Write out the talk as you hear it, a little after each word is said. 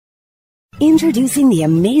Introducing the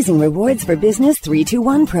Amazing Rewards for Business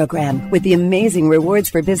 321 program. With the Amazing Rewards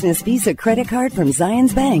for Business Visa credit card from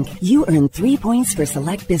Zions Bank, you earn 3 points for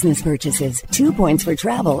select business purchases, 2 points for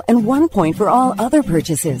travel, and 1 point for all other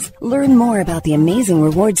purchases. Learn more about the Amazing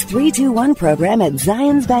Rewards 321 program at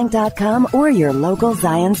zionsbank.com or your local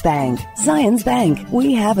Zions Bank. Zions Bank,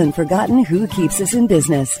 we haven't forgotten who keeps us in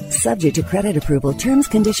business. Subject to credit approval, terms,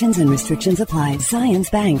 conditions, and restrictions apply. Zions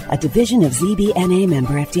Bank, a division of ZBNA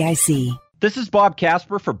member FDIC. This is Bob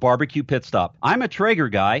Casper for Barbecue Pit Stop. I'm a Traeger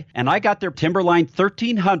guy, and I got their Timberline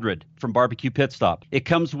 1300 from Barbecue Pit Stop. It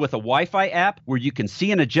comes with a Wi-Fi app where you can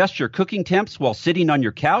see and adjust your cooking temps while sitting on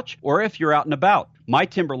your couch or if you're out and about. My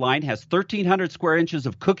Timberline has 1,300 square inches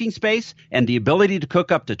of cooking space and the ability to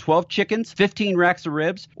cook up to 12 chickens, 15 racks of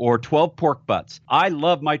ribs, or 12 pork butts. I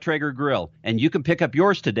love my Traeger grill, and you can pick up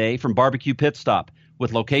yours today from Barbecue Pit Stop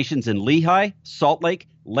with locations in Lehigh, Salt Lake,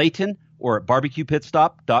 Layton, or at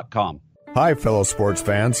barbecuepitstop.com. Hi, fellow sports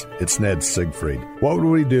fans. It's Ned Siegfried. What would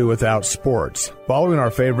we do without sports? Following our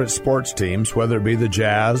favorite sports teams, whether it be the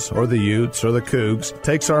Jazz or the Utes or the Cougs,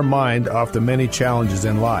 takes our mind off the many challenges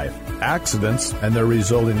in life. Accidents and their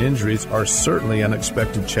resulting injuries are certainly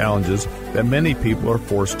unexpected challenges that many people are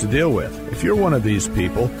forced to deal with. If you're one of these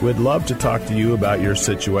people, we'd love to talk to you about your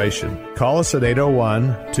situation. Call us at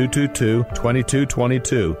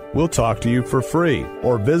 801-222-2222. We'll talk to you for free,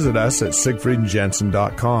 or visit us at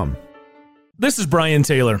siegfriedandjensen.com. This is Brian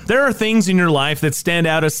Taylor. There are things in your life that stand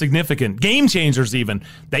out as significant, game changers even.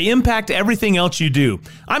 They impact everything else you do.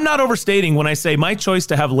 I'm not overstating when I say my choice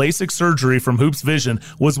to have LASIK surgery from Hoops Vision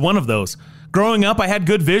was one of those. Growing up, I had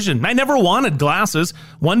good vision. I never wanted glasses.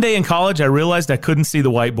 One day in college, I realized I couldn't see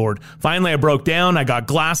the whiteboard. Finally, I broke down. I got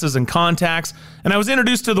glasses and contacts, and I was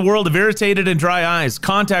introduced to the world of irritated and dry eyes,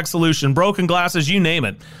 contact solution, broken glasses, you name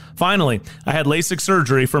it. Finally, I had LASIK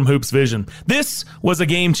surgery from Hoops Vision. This was a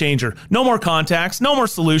game changer. No more contacts, no more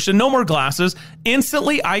solution, no more glasses.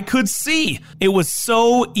 Instantly, I could see. It was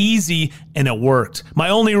so easy, and it worked. My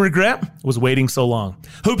only regret was waiting so long.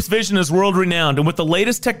 Hoops Vision is world-renowned, and with the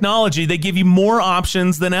latest technology, they give you more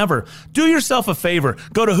options than ever. Do yourself a favor.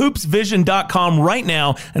 Go to hoopsvision.com right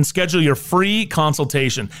now and schedule your free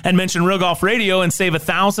consultation. And mention Real Golf Radio and save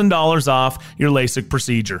 $1,000 off your LASIK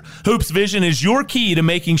procedure. Hoops Vision is your key to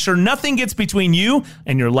making sure nothing gets between you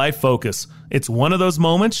and your life focus. It's one of those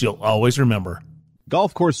moments you'll always remember.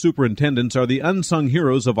 Golf course superintendents are the unsung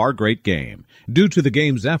heroes of our great game. Due to the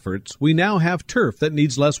game's efforts, we now have turf that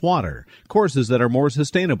needs less water, courses that are more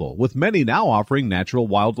sustainable, with many now offering natural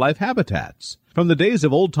wildlife habitats. From the days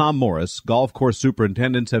of old Tom Morris, golf course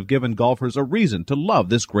superintendents have given golfers a reason to love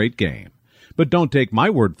this great game. But don't take my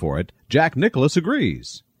word for it. Jack Nicklaus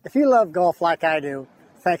agrees. If you love golf like I do,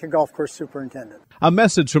 thank a golf course superintendent. A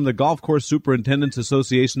message from the Golf Course Superintendents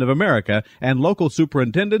Association of America and local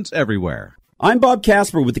superintendents everywhere. I'm Bob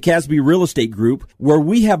Casper with the Casby Real Estate Group, where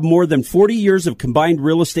we have more than 40 years of combined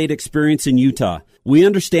real estate experience in Utah. We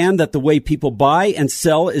understand that the way people buy and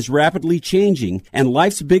sell is rapidly changing, and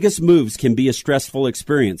life's biggest moves can be a stressful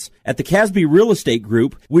experience. At the Casby Real Estate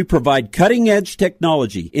Group, we provide cutting-edge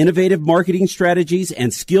technology, innovative marketing strategies,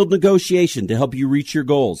 and skilled negotiation to help you reach your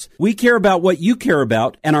goals. We care about what you care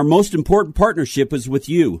about, and our most important partnership is with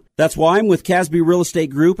you. That's why I'm with Casby Real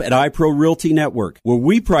Estate Group at iPro Realty Network, where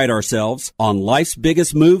we pride ourselves on life's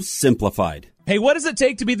biggest moves simplified. Hey, what does it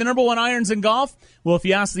take to be the number one irons in golf? Well, if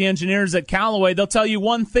you ask the engineers at Callaway, they'll tell you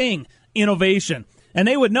one thing: innovation. And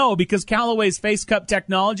they would know because Callaway's Face Cup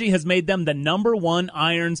technology has made them the number one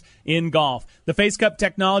irons in golf. The Face Cup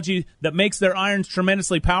technology that makes their irons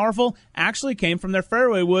tremendously powerful actually came from their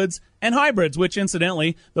fairway woods and hybrids, which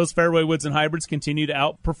incidentally, those fairway woods and hybrids continue to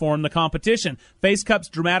outperform the competition. Face Cups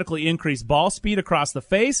dramatically increase ball speed across the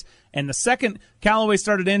face, and the second Callaway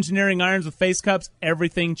started engineering irons with Face Cups,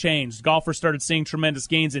 everything changed. Golfers started seeing tremendous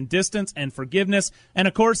gains in distance and forgiveness, and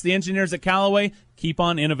of course, the engineers at Callaway keep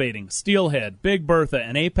on innovating. Steelhead, Big Bertha,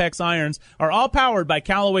 and Apex irons are all powered by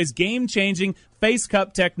Callaway's game-changing Face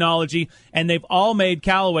Cup technology, and they've all made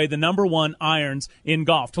Callaway the number one irons in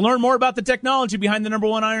golf. To learn more about the technology behind the number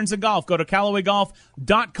one irons in golf, go to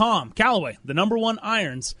CallawayGolf.com. Callaway, the number one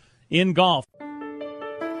irons in golf.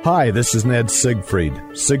 Hi, this is Ned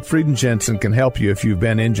Siegfried. Siegfried and Jensen can help you if you've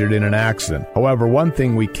been injured in an accident. However, one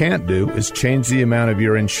thing we can't do is change the amount of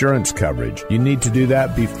your insurance coverage. You need to do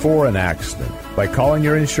that before an accident. By calling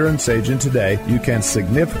your insurance agent today, you can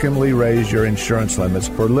significantly raise your insurance limits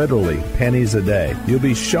for literally pennies a day. You'll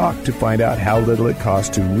be shocked to find out how little it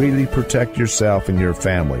costs to really protect yourself and your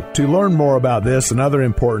family. To learn more about this and other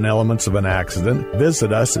important elements of an accident,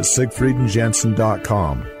 visit us at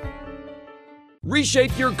SiegfriedandJensen.com.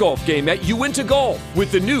 Reshape your golf game at Uinta Golf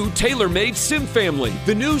with the new tailor-made Sim family.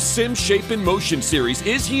 The new Sim Shape and Motion series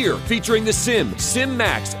is here, featuring the Sim, Sim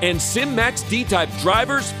Max, and Sim Max D-type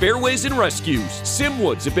drivers, fairways, and rescues. Sim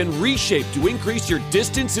woods have been reshaped to increase your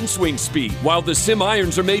distance and swing speed, while the Sim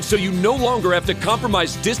irons are made so you no longer have to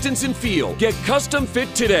compromise distance and feel. Get custom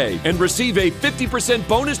fit today and receive a 50%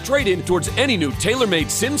 bonus trade-in towards any new tailor-made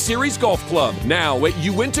Sim Series golf club. Now at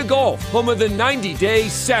Uinta Golf, home of the 90-day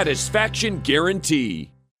satisfaction guarantee.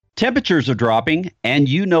 Temperatures are dropping, and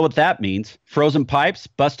you know what that means. Frozen pipes,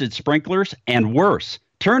 busted sprinklers, and worse.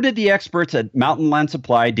 Turn to the experts at Mountain Land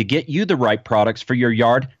Supply to get you the right products for your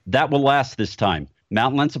yard that will last this time.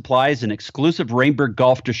 Mountain Land Supply is an exclusive Rainbird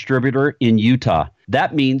golf distributor in Utah.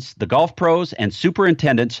 That means the golf pros and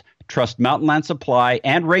superintendents trust Mountain Land Supply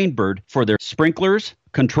and Rainbird for their sprinklers,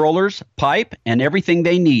 controllers, pipe, and everything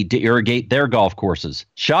they need to irrigate their golf courses.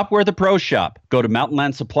 Shop where the pros shop. Go to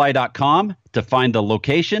mountainlandsupply.com to find the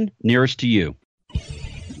location nearest to you.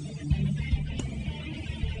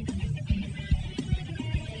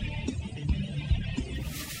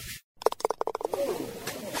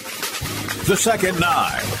 The second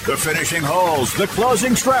nine, the finishing holes, the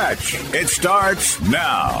closing stretch. It starts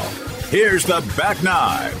now. Here's the back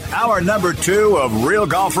nine, hour number 2 of Real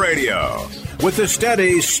Golf Radio. With the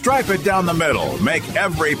steady, stripe it down the middle, make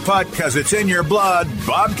every putt because it's in your blood,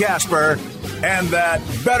 Bob Casper, and that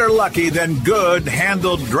better lucky than good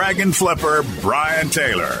handled dragon flipper, Brian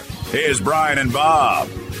Taylor. Here's Brian and Bob.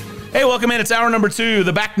 Hey, welcome in. It's hour number 2,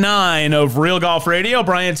 the back nine of Real Golf Radio.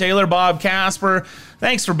 Brian Taylor, Bob Casper.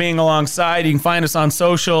 Thanks for being alongside. You can find us on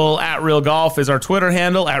social. At Real Golf is our Twitter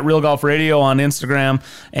handle, at Real Golf Radio on Instagram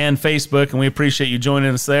and Facebook. And we appreciate you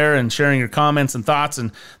joining us there and sharing your comments and thoughts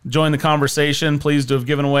and join the conversation. Pleased to have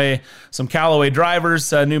given away some Callaway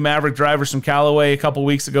drivers, new Maverick drivers from Callaway a couple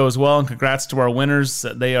weeks ago as well. And congrats to our winners.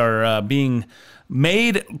 They are being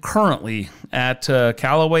made currently at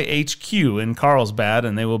Callaway HQ in Carlsbad,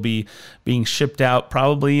 and they will be being shipped out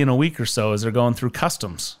probably in a week or so as they're going through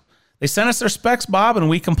customs. They sent us their specs, Bob, and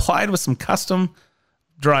we complied with some custom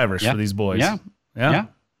drivers for these boys. Yeah.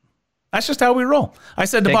 That's just how we roll. I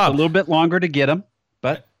said to Bob, a little bit longer to get them,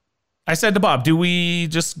 but I said to Bob, do we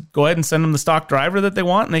just go ahead and send them the stock driver that they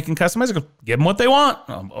want and they can customize it? Give them what they want.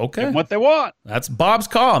 Okay. Give them what they want. That's Bob's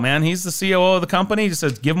call, man. He's the COO of the company. He just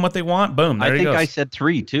says, give them what they want. Boom. There he goes. I think I said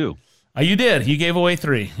 3 too. You did. You gave away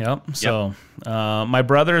 3. Yep. So my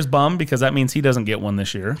brother is bummed because that means he doesn't get one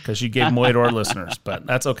this year because you gave them away to our listeners. But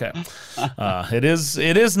that's okay. It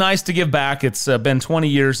is nice to give back. It's been 20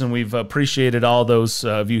 years, and we've appreciated all those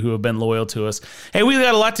of you who have been loyal to us. Hey, we've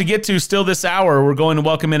got a lot to get to still this hour. We're going to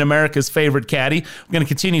welcome in America's favorite caddy. We're going to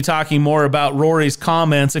continue talking more about Rory's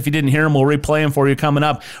comments. If you didn't hear them, we'll replay them for you coming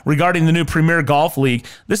up regarding the new Premier Golf League.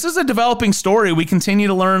 This is a developing story. We continue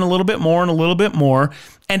to learn a little bit more and a little bit more.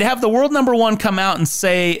 And to have the world number 1 come out and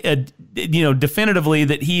say, definitively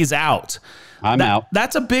that he's out. I'm out.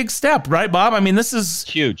 That's a big step, right, Bob? I mean, this is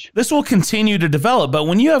huge. This will continue to develop. But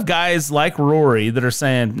when you have guys like Rory that are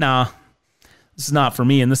saying, nah, this is not for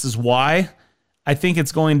me, and this is why, I think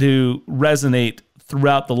it's going to resonate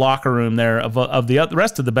throughout the locker room there of the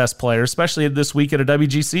rest of the best players, especially this week at a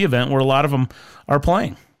WGC event where a lot of them are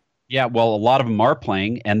playing. Yeah, well, a lot of them are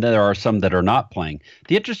playing, and there are some that are not playing.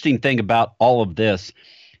 The interesting thing about all of this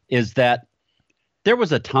is that there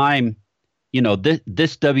was a time,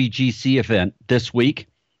 this WGC event this week,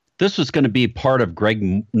 this was going to be part of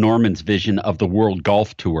Greg Norman's vision of the World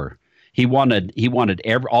Golf Tour. He wanted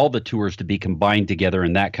all the tours to be combined together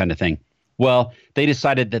and that kind of thing. Well, they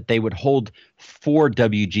decided that they would hold 4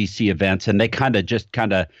 WGC events, and they kind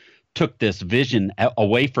of took this vision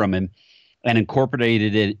away from him and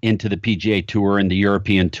incorporated it into the PGA Tour and the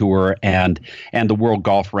European Tour and the World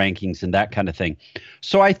Golf Rankings and that kind of thing.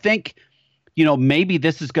 So I think, maybe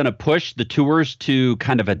this is going to push the tours to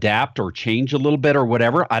kind of adapt or change a little bit or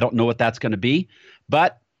whatever. I don't know what that's going to be.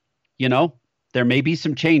 But, there may be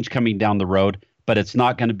some change coming down the road, but it's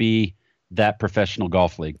not going to be that professional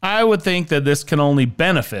golf league. I would think that this can only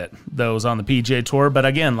benefit those on the PGA Tour. But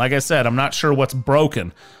again, like I said, I'm not sure what's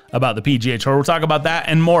broken about the PGA Tour. We'll talk about that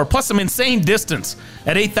and more, plus some insane distance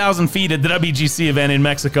at 8,000 feet at the WGC event in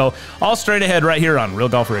Mexico. All straight ahead right here on Real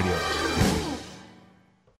Golf Radio.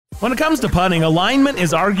 When it comes to putting, alignment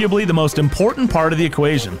is arguably the most important part of the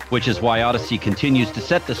equation. Which is why Odyssey continues to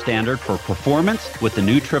set the standard for performance with the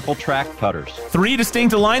new triple track putters. 3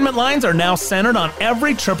 distinct alignment lines are now centered on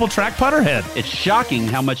every triple track putter head. It's shocking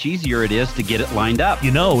how much easier it is to get it lined up.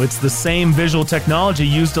 It's the same visual technology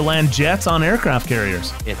used to land jets on aircraft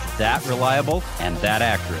carriers. It's that reliable and that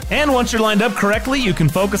accurate. And once you're lined up correctly, you can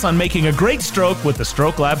focus on making a great stroke with the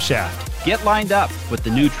Stroke Lab shaft. Get lined up with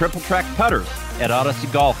the new triple track putters at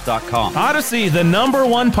odysseygolf.com. Odyssey, the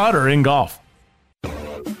 #1 putter in golf.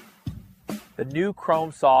 The new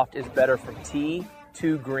Chrome Soft is better from tee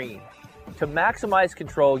to green. To maximize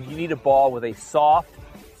control, you need a ball with a soft,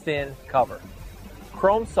 thin cover.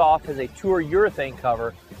 Chrome Soft has a Tour urethane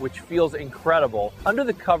cover, which feels incredible. Under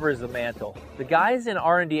the cover is the mantle. The guys in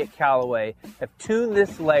R&D at Callaway have tuned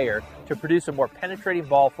this layer to produce a more penetrating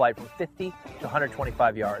ball flight from 50 to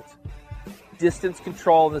 125 yards. Distance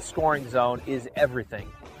control in the scoring zone is everything.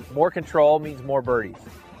 More control means more birdies.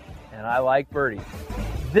 And I like birdies.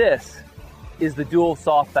 This is the dual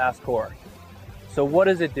soft fast core. So what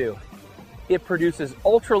does it do? It produces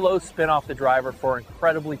ultra low spin off the driver for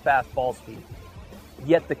incredibly fast ball speed.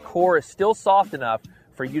 Yet the core is still soft enough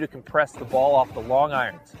for you to compress the ball off the long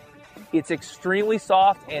irons. It's extremely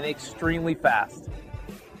soft and extremely fast.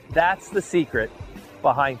 That's the secret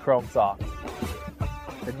behind Chrome Soft.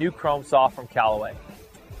 The new Chrome Soft from Callaway.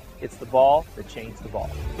 It's the ball that changed the ball.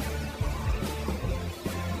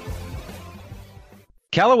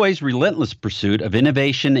 Callaway's relentless pursuit of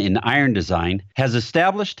innovation in iron design has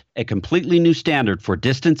established a completely new standard for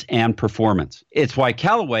distance and performance. It's why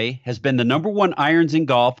Callaway has been the #1 irons in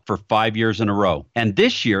golf for 5 years in a row. And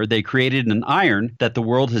this year, they created an iron that the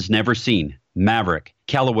world has never seen, Maverick,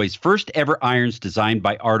 Callaway's first ever irons designed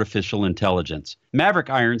by artificial intelligence. Maverick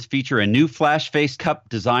irons feature a new flash face cup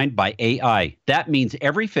designed by AI. That means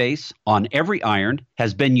every face on every iron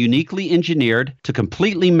has been uniquely engineered to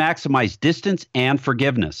completely maximize distance and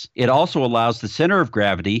forgiveness. It also allows the center of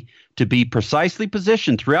gravity to be precisely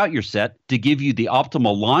positioned throughout your set to give you the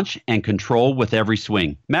optimal launch and control with every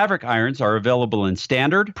swing. Maverick irons are available in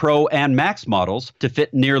standard, pro, and max models to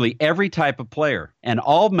fit nearly every type of player. And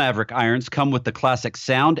all Maverick irons come with the classic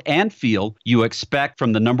sound and feel you expect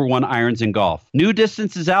from the #1 irons in golf. New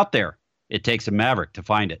distance is out there. It takes a Maverick to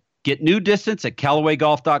find it. Get new distance at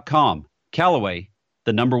CallawayGolf.com. Callaway,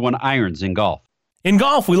 the #1 irons in golf. In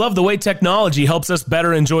golf, we love the way technology helps us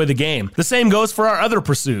better enjoy the game. The same goes for our other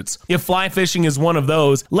pursuits. If fly fishing is one of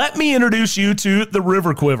those, let me introduce you to the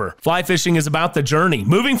River Quiver. Fly fishing is about the journey,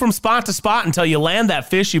 moving from spot to spot until you land that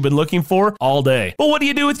fish you've been looking for all day. But what do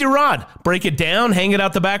you do with your rod? Break it down, hang it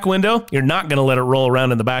out the back window? You're not going to let it roll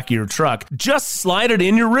around in the back of your truck. Just slide it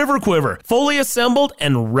in your River Quiver, fully assembled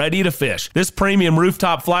and ready to fish. This premium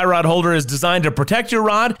rooftop fly rod holder is designed to protect your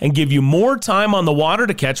rod and give you more time on the water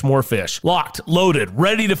to catch more fish. Locked, loaded,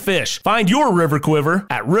 ready to fish. Find your River Quiver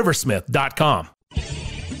at riversmith.com.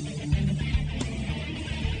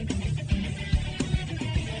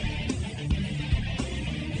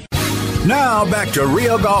 Now back to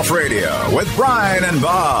Real Golf Radio with Brian and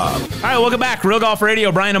Bob. All right, welcome back. Real Golf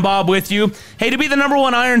Radio, Brian and Bob with you. Hey, to be the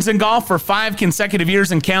 #1 irons in golf for 5 consecutive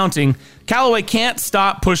years and counting, Callaway can't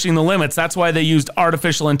stop pushing the limits. That's why they used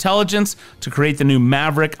artificial intelligence to create the new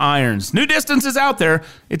Maverick irons. New distance is out there.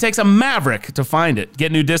 It takes a Maverick to find it.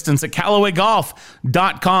 Get new distance at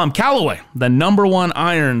CallawayGolf.com. Callaway, the #1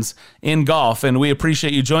 irons in golf. And we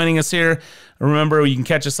appreciate you joining us here. Remember, you can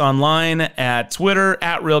catch us online at Twitter,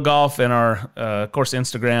 at Real Golf, and our, of course,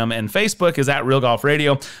 Instagram and Facebook is at Real Golf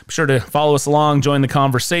Radio. Be sure to follow us along, join the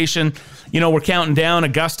conversation. You know, we're counting down.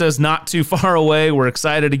 Augusta's not too far away. We're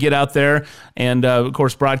excited to get out there and, of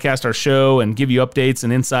course, broadcast our show and give you updates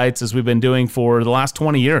and insights as we've been doing for the last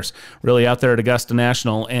 20 years, really out there at Augusta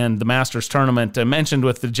National and the Masters Tournament. I mentioned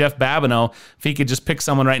with the Jeff Babineau, if he could just pick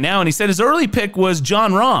someone right now, and he said his early pick was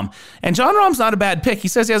Jon Rahm. And Jon Rahm's not a bad pick. He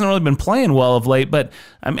says he hasn't really been playing well of late, but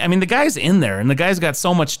I mean, the guy's in there, and the guy's got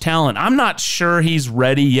so much talent. I'm not sure he's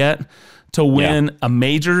ready yet to win a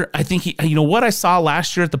major. I think what I saw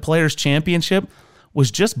last year at the Players Championship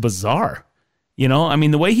was just bizarre. You know, I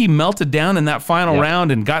mean, the way he melted down in that final round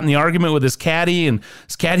and got in the argument with his caddy, and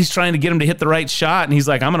his caddy's trying to get him to hit the right shot, and he's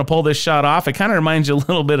like, I'm going to pull this shot off. It kind of reminds you a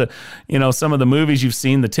little bit of, some of the movies you've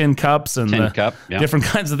seen, the Tin Cups and different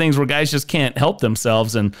kinds of things where guys just can't help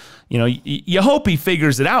themselves. And, you hope he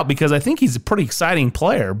figures it out because I think he's a pretty exciting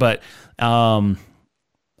player. But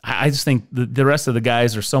I just think the rest of the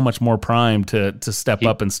guys are so much more primed to step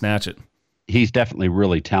up and snatch it. He's definitely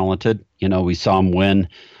really talented. We saw him win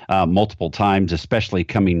multiple times, especially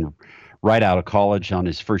coming right out of college on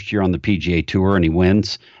his first year on the PGA Tour, and he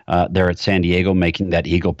wins there at San Diego, making that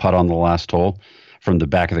eagle putt on the last hole from the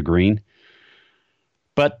back of the green.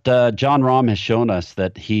 But Jon Rahm has shown us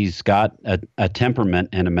that he's got a temperament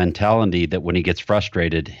and a mentality that when he gets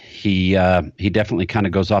frustrated, he definitely kind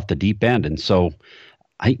of goes off the deep end. And so,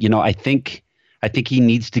 I think he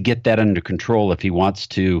needs to get that under control if he wants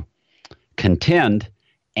to contend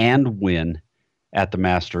and win at the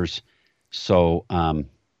Masters. So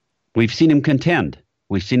we've seen him contend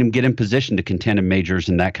We've seen him get in position to contend in majors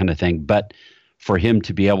and that kind of thing. But for him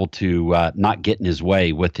to be able to not get in his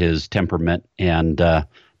way with his temperament and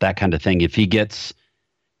that kind of thing, if he gets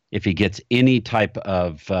any type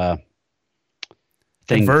of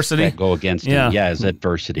things adversity that go against him, as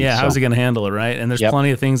adversity. Yeah, how's he going to handle it, right? And there's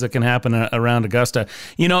plenty of things that can happen around Augusta.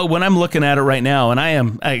 When I'm looking at it right now, and I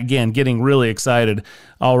am, again, getting really excited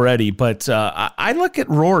already, but I look at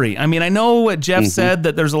Rory. I mean, I know what Jeff said,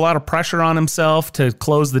 that there's a lot of pressure on himself to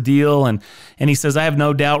close the deal, and he says, I have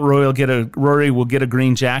no doubt Rory will get a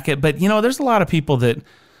green jacket. But, there's a lot of people that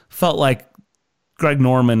felt like Greg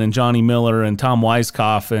Norman and Johnny Miller and Tom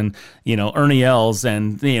Weiskopf and, Ernie Els.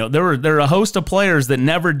 And, there are a host of players that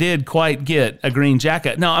never did quite get a green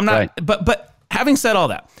jacket. No, I'm not. Right. But having said all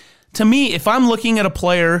that, to me, if I'm looking at a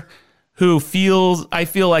player who I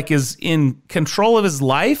feel like is in control of his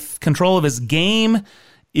life, control of his game,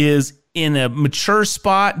 is in a mature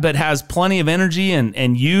spot, but has plenty of energy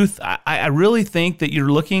and youth, I really think that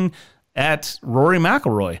you're looking at Rory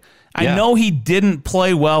McIlroy. I know he didn't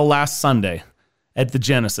play well last Sunday at the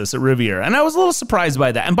Genesis at Riviera, and I was a little surprised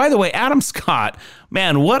by that. And by the way, Adam Scott,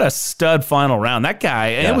 man, what a stud final round. That guy,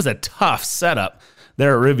 it was a tough setup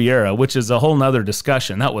there at Riviera, which is a whole nother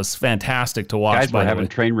discussion. That was fantastic to watch. Guys were having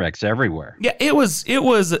train wrecks everywhere. Yeah,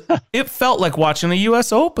 it felt like watching a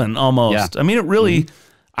U.S. Open almost. Yeah. I mean, it really,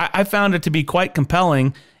 I found it to be quite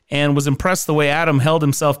compelling, and was impressed the way Adam held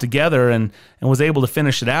himself together and was able to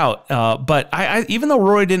finish it out. But I even though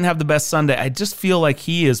Rory didn't have the best Sunday, I just feel like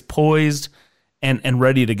he is poised and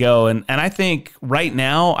ready to go. And I think right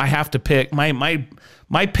now I have to pick my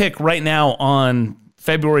pick right now on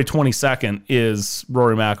February 22nd is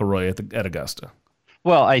Rory McIlroy at Augusta.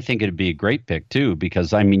 Well, I think it'd be a great pick too,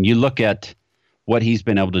 because I mean, you look at what he's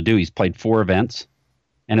been able to do. He's played 4 events,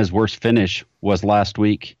 and his worst finish was last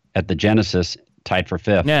week at the Genesis, tied for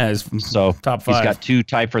 5th. Yeah, so top 5. He's got 2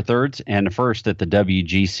 tied for 3rds and a 1st at the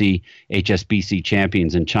WGC HSBC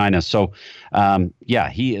Champions in China. So,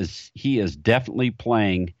 he is definitely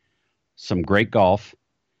playing some great golf,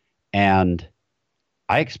 and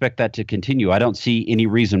I expect that to continue. I don't see any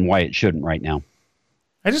reason why it shouldn't right now.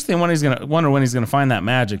 I just think wonder when he's gonna find that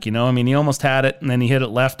magic. I mean, he almost had it, and then he hit it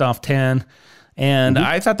left off 10. And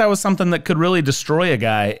I thought that was something that could really destroy a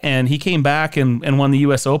guy. And he came back and won the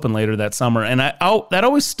U.S. Open later that summer. And that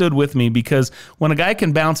always stood with me, because when a guy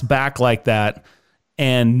can bounce back like that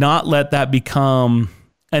and not let that become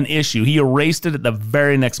an issue, he erased it at the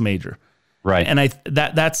very next major. Right. And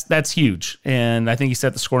that's huge. And I think he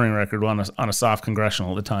set the scoring record on a soft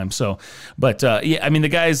congressional at the time. So, but I mean, the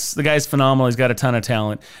guy's phenomenal. He's got a ton of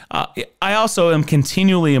talent. I also am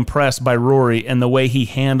continually impressed by Rory and the way he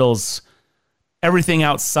handles everything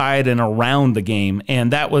outside and around the game.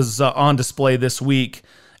 And that was on display this week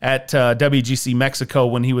at WGC Mexico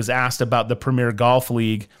when he was asked about the Premier Golf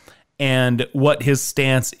League and what his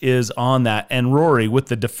stance is on that. And Rory with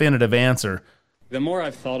the definitive answer. The more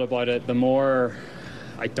I've thought about it, the more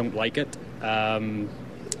I don't like it.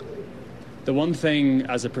 The one thing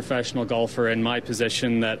as a professional golfer in my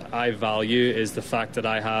position that I value is the fact that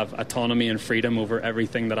I have autonomy and freedom over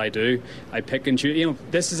everything that I do. I pick and choose.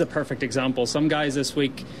 This is a perfect example. Some guys this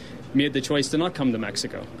week made the choice to not come to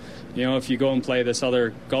Mexico. If you go and play this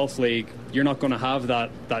other golf league, you're not going to have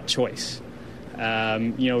that choice.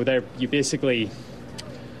 You basically,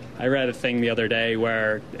 I read a thing the other day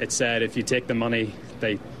where it said if you take the money,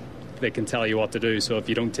 they can tell you what to do. So if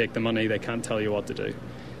you don't take the money, they can't tell you what to do.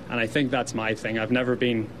 And I think that's my thing. I've never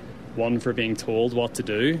been one for being told what to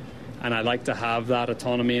do, and I like to have that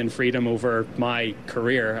autonomy and freedom over my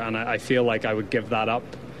career, and I feel like I would give that up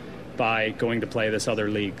by going to play this other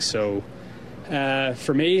league. So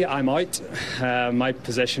for me, I'm out. My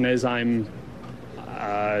position is I'm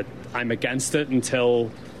against it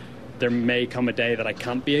until there may come a day that I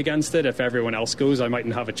can't be against it. If everyone else goes, I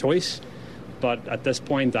mightn't have a choice. But at this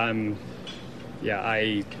point, I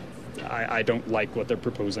don't like what they're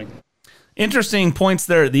proposing. Interesting points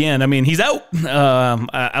there at the end. I mean, he's out.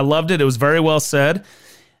 I loved it. It was very well said.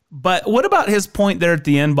 But what about his point there at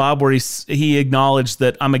the end, Bob, where he acknowledged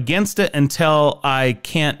that I'm against it until I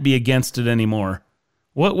can't be against it anymore?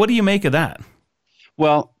 What do you make of that?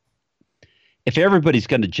 Well, if everybody's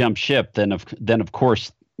going to jump ship, then of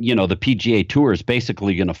course, the PGA Tour is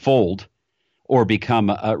basically going to fold or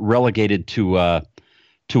become relegated to a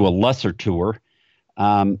lesser tour.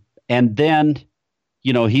 And then,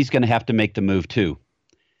 he's going to have to make the move too.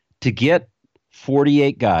 To get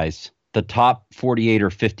 48 guys, the top 48 or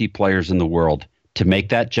 50 players in the world, to make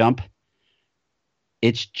that jump,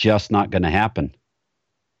 it's just not going to happen.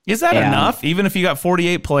 Is that enough? Even if you got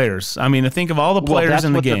 48 players? I mean, think of all the players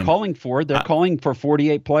in the game. That's what they're calling for. They're calling for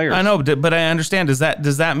 48 players. I know, but I understand. Does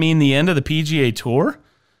that mean the end of the PGA Tour?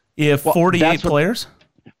 If 48 players?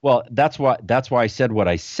 Well, that's why I said what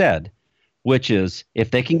I said, which is if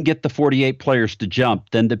they can get the 48 players to jump,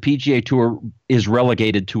 then the PGA Tour is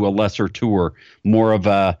relegated to a lesser tour, more of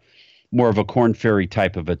a Korn Ferry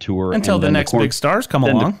type of a tour. Until the next big stars come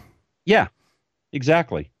along. Yeah,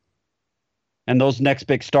 exactly. And those next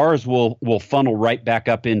big stars will funnel right back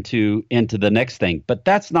up into the next thing. But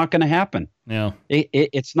that's not going to happen. Yeah.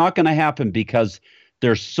 It's not going to happen because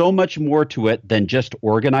there's so much more to it than just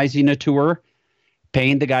organizing a tour,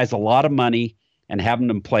 paying the guys a lot of money, and having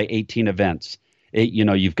them play 18 events.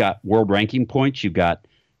 You've got world ranking points. You've got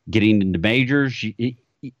getting into majors. The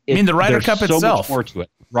Ryder Cup itself. So much more to it.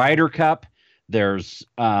 Ryder Cup. There's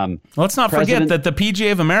let's not forget that the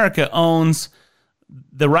PGA of America owns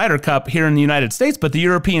the Ryder Cup here in the United States, but the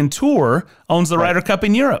European Tour owns the Ryder Cup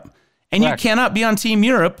in Europe. And you cannot be on Team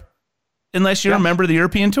Europe unless you're a member of the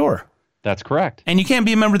European Tour. That's correct. And you can't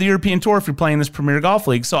be a member of the European Tour if you're playing this Premier Golf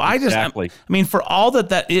League. So I mean, for all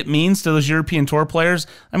that it means to those European Tour players,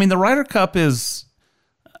 I mean, the Ryder Cup is,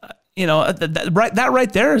 that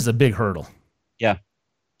right there is a big hurdle. Yeah.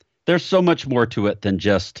 There's so much more to it than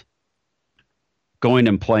just going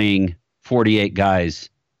and playing 48 guys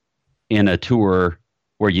in a tour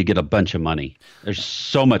where you get a bunch of money. There's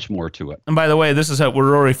so much more to it. And by the way, this is what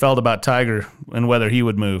Rory felt about Tiger and whether he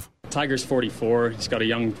would move. Tiger's 44. He's got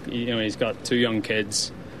he's got 2 young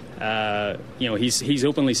kids. He's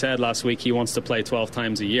openly said last week he wants to play 12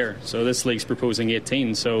 times a year. So this league's proposing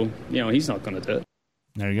 18. So, he's not going to do it.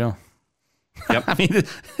 There you go. Yep. I mean,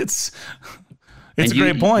 it's a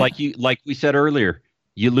great point. Like we said earlier,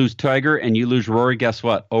 you lose Tiger and you lose Rory, guess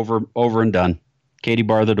what? Over and done. Katie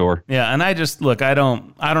bar the door. Yeah, and I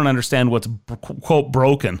don't understand what's quote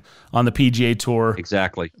broken on the PGA Tour.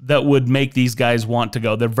 Exactly. That would make these guys want to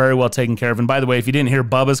go. They're very well taken care of. And by the way, if you didn't hear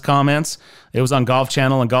Bubba's comments, it was on Golf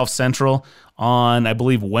Channel and Golf Central on, I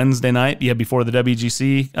believe, Wednesday night, before the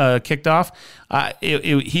WGC kicked off.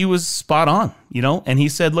 He was spot on, and he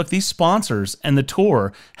said, look, these sponsors and the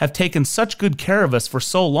tour have taken such good care of us for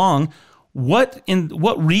so long. What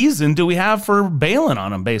reason do we have for bailing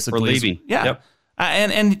on them, basically? For leaving. Yeah. Yep.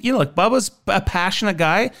 Look, Bubba's a passionate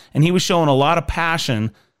guy, and he was showing a lot of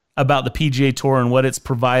passion about the PGA Tour and what it's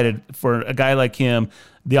provided for a guy like him,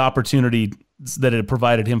 the opportunity that it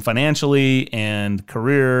provided him financially and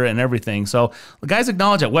career and everything. So the guys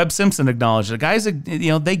acknowledge it. Webb Simpson acknowledged it. The guys,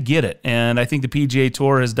 they get it. And I think the PGA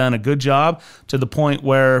Tour has done a good job to the point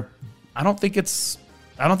where I don't think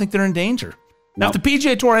they're in danger. Now, if the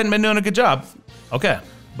PGA Tour hadn't been doing a good job, okay.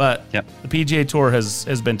 But the PGA Tour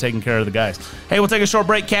has been taking care of the guys. Hey, we'll take a short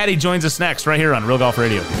break. Caddie joins us next right here on Real Golf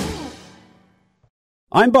Radio.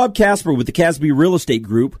 I'm Bob Casper with the Casper Real Estate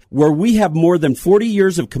Group, where we have more than 40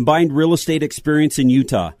 years of combined real estate experience in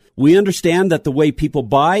Utah. We understand that the way people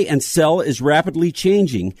buy and sell is rapidly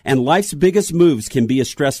changing, and life's biggest moves can be a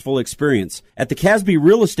stressful experience. At the Casper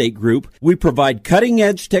Real Estate Group, we provide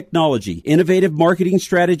cutting-edge technology, innovative marketing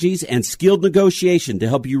strategies, and skilled negotiation to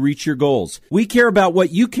help you reach your goals. We care about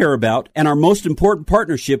what you care about, and our most important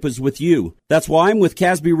partnership is with you. That's why I'm with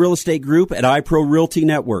Casper Real Estate Group at iPro Realty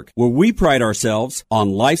Network, where we pride ourselves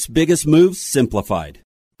on life's biggest moves simplified.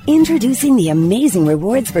 Introducing the Amazing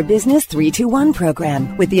Rewards for Business 321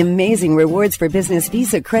 program. With the Amazing Rewards for Business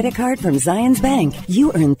Visa credit card from Zions Bank,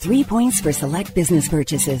 you earn 3 points for select business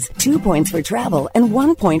purchases, 2 points for travel, and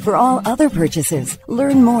 1 point for all other purchases.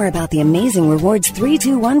 Learn more about the Amazing Rewards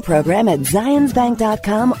 321 program at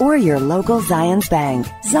zionsbank.com or your local Zions Bank.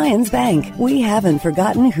 Zions Bank, we haven't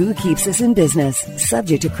forgotten who keeps us in business.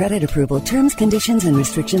 Subject to credit approval, terms, conditions, and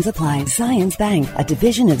restrictions apply. Zions Bank, a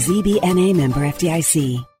division of ZBNA member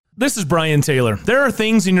FDIC. This is Brian Taylor. There are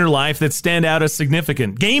things in your life that stand out as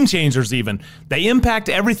significant, game changers even. They impact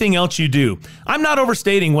everything else you do. I'm not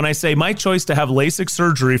overstating when I say my choice to have LASIK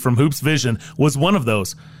surgery from Hoops Vision was one of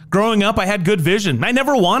those. Growing up, I had good vision. I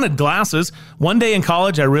never wanted glasses. One day in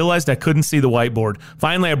college, I realized I couldn't see the whiteboard.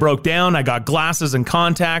 Finally, I broke down. I got glasses and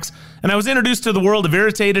contacts, and I was introduced to the world of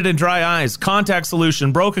irritated and dry eyes, contact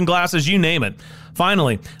solution, broken glasses, you name it.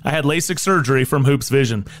 Finally, I had LASIK surgery from Hoops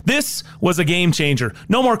Vision. This was a game changer.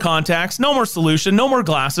 No more contacts, no more solution, no more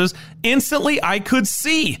glasses. Instantly, I could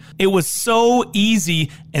see. It was so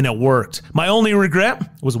easy, and it worked. My only regret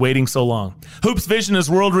was waiting so long. Hoops Vision is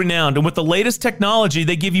world-renowned, and with the latest technology,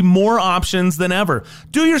 they give you you more options than ever.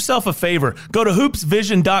 Do yourself a favor. Go to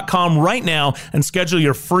hoopsvision.com right now and schedule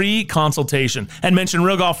your free consultation. And mention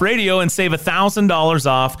Real Golf Radio and save $1,000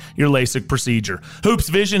 off your LASIK procedure. Hoops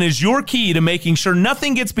Vision is your key to making sure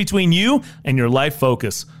nothing gets between you and your life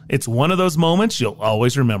focus. It's one of those moments you'll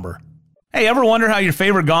always remember. Hey, ever wonder how your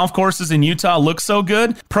favorite golf courses in Utah look so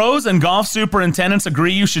good? Pros and golf superintendents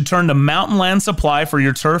agree you should turn to Mountain Land Supply for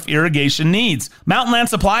your turf irrigation needs. Mountain Land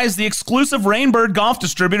Supply is the exclusive Rainbird golf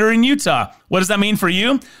distributor in Utah. What does that mean for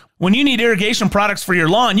you? When you need irrigation products for your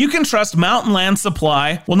lawn, you can trust Mountain Land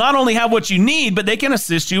Supply will not only have what you need, but they can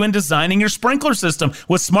assist you in designing your sprinkler system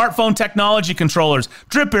with smartphone technology controllers,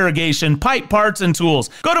 drip irrigation, pipe parts, and tools.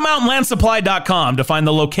 Go to mountainlandsupply.com to find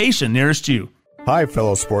the location nearest you. Hi,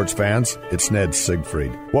 fellow sports fans. It's Ned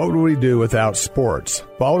Siegfried. What would we do without sports?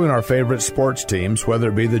 Following our favorite sports teams, whether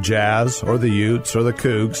it be the Jazz or the Utes or the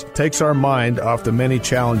Cougs, takes our mind off the many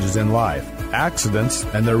challenges in life. Accidents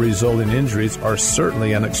and their resulting injuries are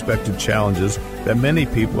certainly unexpected challenges that many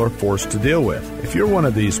people are forced to deal with. If you're one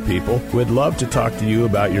of these people, we'd love to talk to you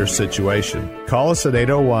about your situation. Call us at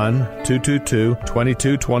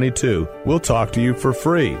 801-222-2222. We'll talk to you for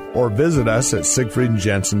free, or visit us at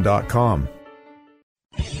siegfriedandjensen.com.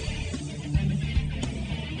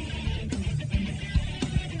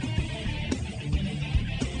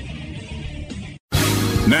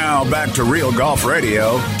 Now back to Real Golf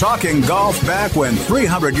Radio, talking golf back when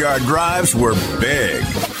 300-yard drives were big.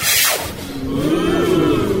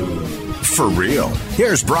 For real.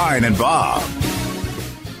 Here's Brian and Bob.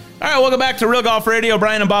 All right, welcome back to Real Golf Radio.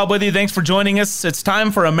 Brian and Bob with you. Thanks for joining us. It's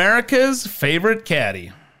time for America's favorite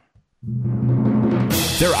caddy.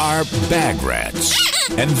 There are bag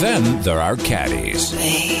rats, and then there are caddies.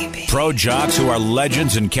 Baby. Pro jocks who are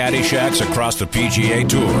legends in caddy shacks across the PGA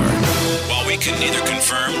Tour. While we can neither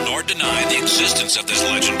confirm nor deny the existence of this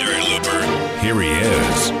legendary looper, here he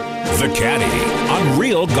is, the Caddie, on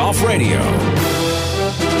Real Golf Radio.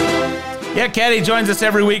 Yeah, Caddie joins us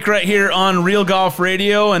every week right here on Real Golf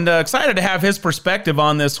Radio, and excited to have his perspective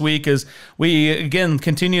on this week as we, again,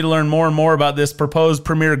 continue to learn more and more about this proposed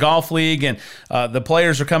Premier Golf League, and the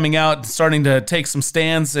players are coming out, starting to take some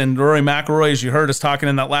stands, and Rory McIlroy, as you heard us talking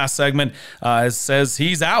in that last segment, says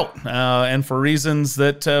he's out, and for reasons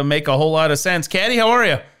that make a whole lot of sense. Caddie, how are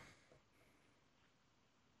you?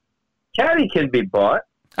 Caddie can be bought.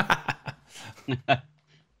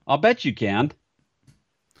 I'll bet you can.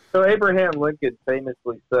 So Abraham Lincoln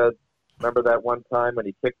famously said, remember that one time when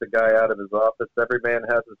he kicked the guy out of his office, every man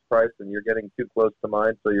has his price and you're getting too close to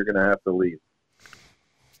mine, so you're going to have to leave.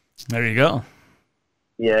 There you go.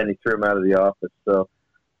 Yeah, and he threw him out of the office. So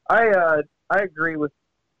I agree with,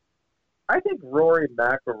 I think Rory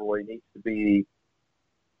McIlroy needs to be,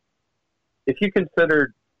 if you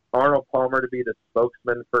considered Arnold Palmer to be the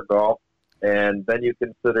spokesman for golf, and then you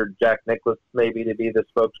considered Jack Nicklaus maybe to be the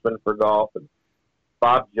spokesman for golf, and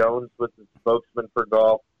Bob Jones was the spokesman for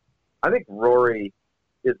golf, I think Rory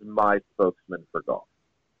is my spokesman for golf.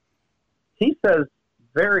 He says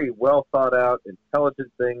very well thought out,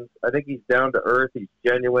 intelligent things. I think he's down to earth. He's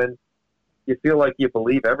genuine. You feel like you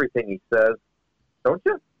believe everything he says, don't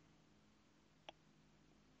you?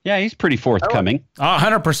 Yeah, he's pretty forthcoming.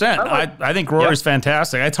 100%. I think Rory's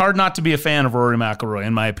fantastic. It's hard not to be a fan of Rory McIlroy,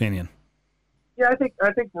 in my opinion. Yeah, I think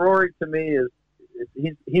Rory to me is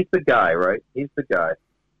he's the guy, right? He's the guy,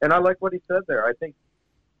 and I like what he said there. I think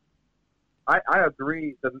I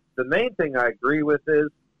agree. The main thing I agree with is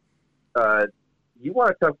you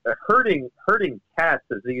want to herding cats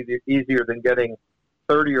is easier than getting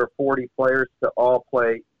 30 or 40 players to all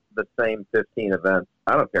play the same 15 events.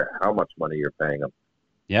 I don't care how much money you're paying them.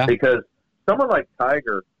 Yeah, because someone like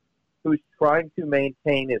Tiger, who's trying to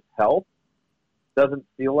maintain his health, doesn't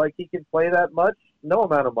feel like he can play that much. No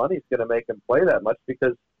amount of money is going to make him play that much,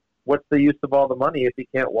 because what's the use of all the money if he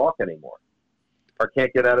can't walk anymore or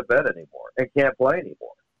can't get out of bed anymore and can't play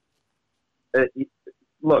anymore?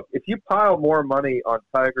 Look, if you pile more money on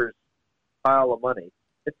Tiger's pile of money,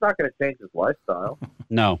 it's not going to change his lifestyle.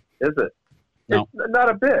 No. Is it? No. It's not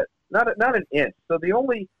a bit. Not an inch. So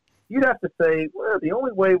you'd have to say, well, the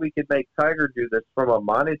only way we could make Tiger do this from a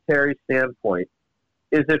monetary standpoint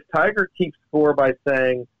is if Tiger keeps score by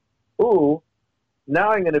saying, ooh,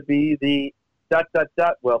 now I'm going to be the ...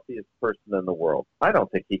 wealthiest person in the world. I don't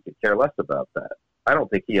think he could care less about that. I don't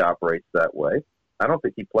think he operates that way. I don't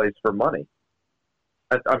think he plays for money.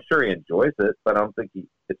 I'm sure he enjoys it, but I don't think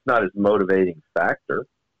it's not his motivating factor.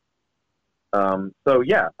 So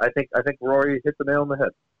yeah, I think Rory hit the nail on the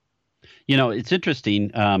head. You know, it's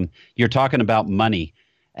interesting. You're talking about money.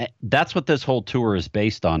 That's what this whole tour is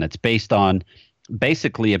based on. It's based on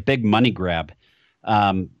basically a big money grab.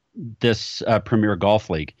 this Premier Golf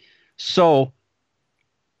League. So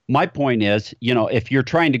my point is, if you're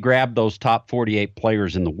trying to grab those top 48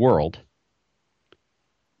 players in the world,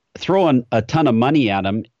 throwing a ton of money at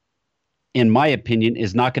them, in my opinion,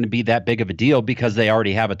 is not going to be that big of a deal because they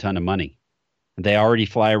already have a ton of money. They already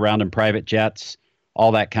fly around in private jets,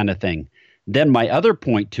 all that kind of thing. Then my other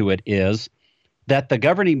point to it is that the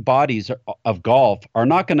governing bodies of golf are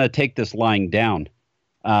not going to take this lying down.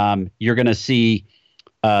 You're going to see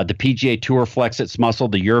the PGA Tour flex its muscle,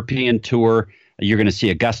 the European Tour. You're going to see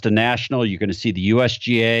Augusta National. You're going to see the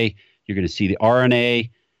USGA. You're going to see the RNA.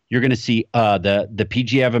 You're going to see the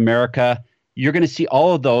PGA of America. You're going to see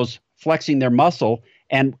all of those flexing their muscle.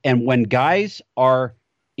 And when guys are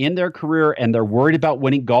in their career and they're worried about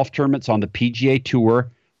winning golf tournaments on the PGA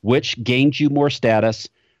Tour, which gains you more status,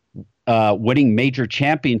 winning major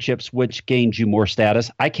championships, which gains you more status,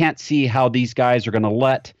 I can't see how these guys are going to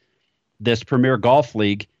let this Premier Golf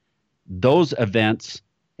League, those events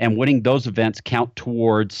and winning those events count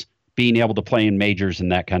towards being able to play in majors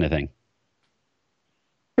and that kind of thing.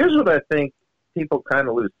 Here's what I think people kind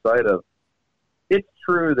of lose sight of. It's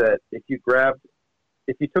true that if you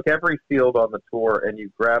took every field on the tour and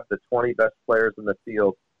you grabbed the 20 best players in the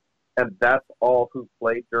field, and that's all who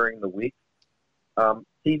played during the week,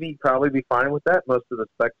 TV'd probably be fine with that. Most of the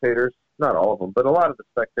spectators, not all of them, but a lot of the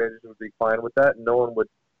spectators would be fine with that. No one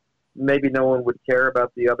would care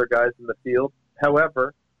about the other guys in the field.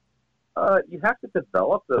 However, you have to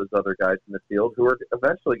develop those other guys in the field who are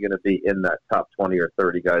eventually going to be in that top 20 or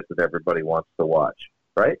 30 guys that everybody wants to watch,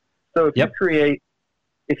 right? So if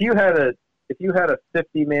you had a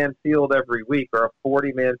 50-man field every week or a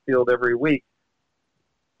 40-man field every week,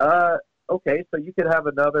 okay, so you could have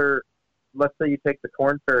another. Let's say you take the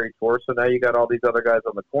Korn Ferry Tour, so now you got all these other guys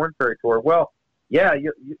on the Korn Ferry Tour. Well, yeah,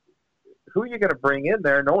 who are you going to bring in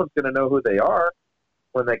there? No one's going to know who they are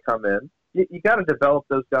when they come in. You got to develop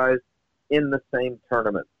those guys in the same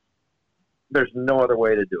tournament. There's no other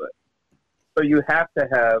way to do it. So you have to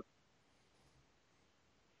have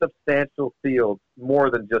substantial fields, more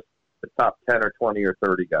than just the top 10 or 20 or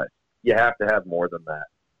 30 guys. You have to have more than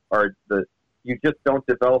that. You just don't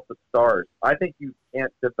develop the stars. I think you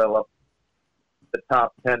can't develop the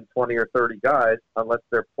top 10, 20, or 30 guys unless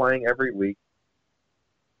they're playing every week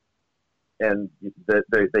and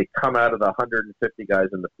they come out of the 150 guys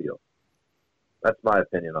in the field. That's my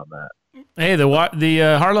opinion on that. Hey, the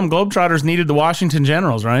Harlem Globetrotters needed the Washington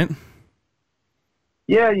Generals, right?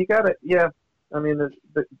 Yeah, you got it. Yeah, I mean,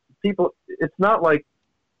 the people. It's not like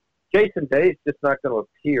Jason Day's just not going to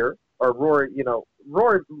appear, or Rory.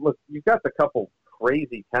 Rory. Look, you've got the couple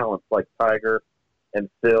crazy talents like Tiger and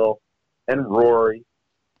Phil and Rory,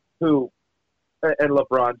 and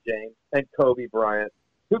LeBron James and Kobe Bryant,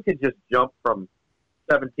 who can just jump from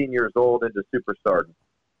 17 years old into superstardom.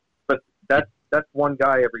 But that's one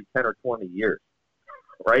guy every 10 or 20 years,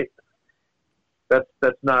 right? That's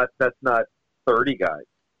not 30 guys.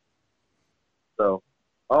 So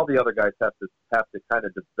all the other guys have to kind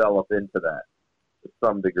of develop into that to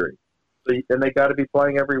some degree. And they got to be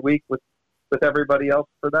playing every week with everybody else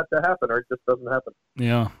for that to happen, or it just doesn't happen.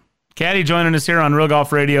 Yeah. Caddie joining us here on Real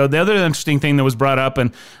Golf Radio. The other interesting thing that was brought up,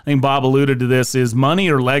 and I think Bob alluded to this, is money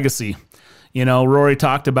or legacy. Rory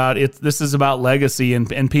talked about it. This is about legacy,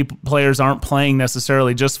 and players aren't playing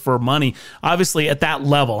necessarily just for money. Obviously, at that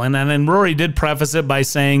level, and Rory did preface it by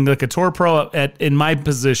saying, "Look, a tour pro in my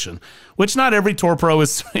position," which not every tour pro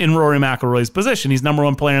is in Rory McIlroy's position. He's number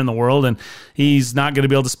one player in the world, and he's not going to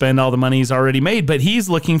be able to spend all the money he's already made. But he's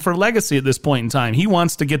looking for legacy at this point in time. He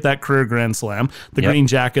wants to get that career Grand Slam, the green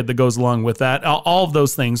jacket that goes along with that, all of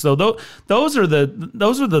those things. So those are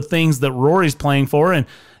the things that Rory's playing for, and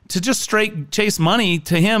to just straight chase money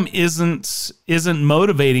to him isn't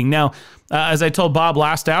motivating. Now, as I told Bob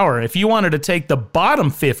last hour, if you wanted to take the bottom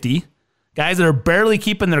 50 guys that are barely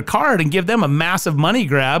keeping their card and give them a massive money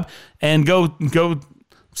grab and go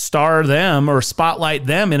star them or spotlight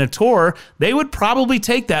them in a tour, they would probably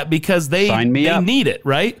take that because they need it,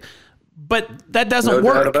 right? But that doesn't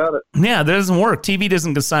work. No doubt about it. Yeah, that doesn't work. TV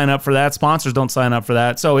doesn't sign up for that. Sponsors don't sign up for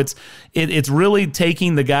that. So it's really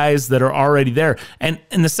taking the guys that are already there. And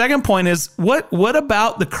the second point is, what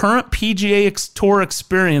about the current PGA Tour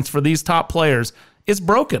experience for these top players is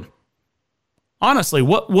broken? Honestly,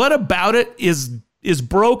 what about it is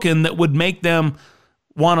broken that would make them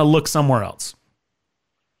want to look somewhere else?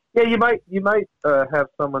 Yeah, you might have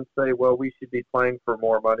someone say, well, we should be playing for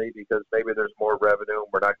more money because maybe there's more revenue and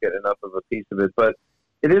we're not getting enough of a piece of it. But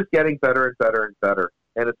it is getting better and better and better,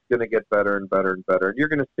 and it's going to get better and better and better. And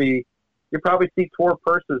you'll probably see tour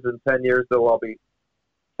purses in 10 years. They'll all be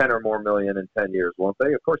 10 or more million in 10 years, won't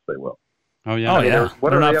they? Of course they will. Oh, yeah. Oh, yeah.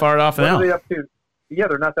 They're not far off now. What are they up to? Yeah,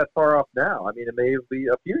 they're not that far off now. I mean, it may be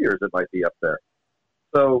a few years it might be up there.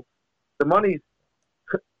 So the money's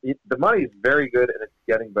very good, and it's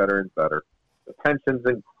getting better and better. The pension's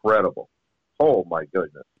incredible. Oh, my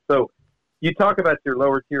goodness. So you talk about your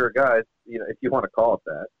lower tier of guys, if you want to call it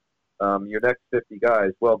that, your next 50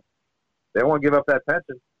 guys, well, they won't give up that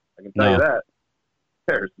pension. I can tell you that.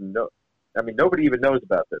 Nobody even knows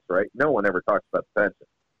about this, right? No one ever talks about the pension.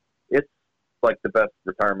 It's like the best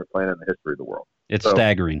retirement plan in the history of the world. It's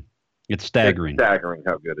staggering. It's staggering. It's staggering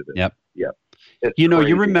how good it is. Yep. Yep. You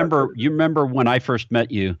remember when I first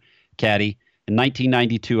met you, Caddie, in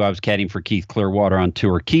 1992, I was caddying for Keith Clearwater on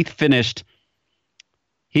tour. Keith finished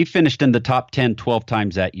in the top 10 12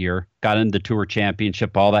 times that year, got into the tour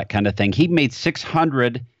championship, all that kind of thing. He made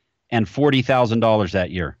 $640,000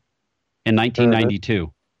 that year in 1992.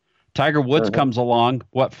 Mm-hmm. Tiger Woods comes along,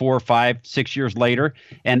 4, 5, 6 years later,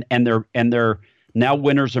 and they're now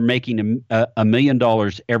winners are making $1 million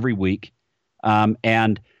every week.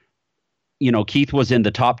 Keith was in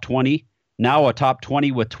the top 20. Now a top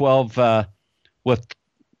 20 with 12.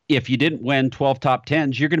 If you didn't win 12 top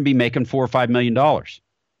 10s, you're going to be making $4 or $5 million.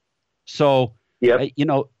 So,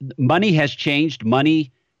 money has changed.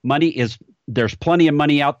 There's plenty of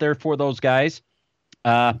money out there for those guys.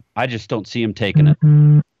 I just don't see him taking it.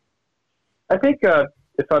 I think,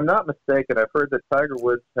 if I'm not mistaken, I've heard that Tiger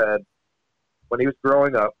Woods had, when he was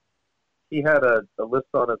growing up, he had a list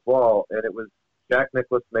on his wall, and it was Jack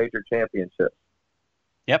Nicklaus Major Championships.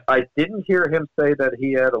 Yep. I didn't hear him say that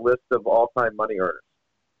he had a list of all-time money earners.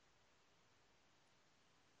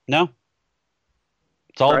 No.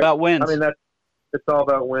 It's all about wins. I mean, it's all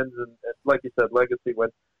about wins, and like you said, legacy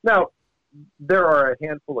wins. Now, there are a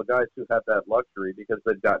handful of guys who have that luxury because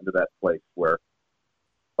they've gotten to that place where,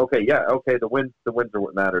 the wins are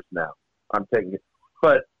what matters now. I'm taking it.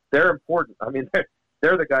 But they're important. I mean,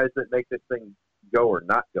 they're the guys that make this thing go or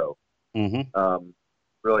not go. Mm-hmm.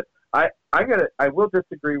 Really. I will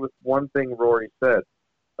disagree with one thing Rory said.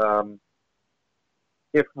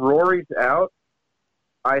 If Rory's out,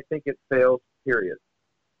 I think it fails, period.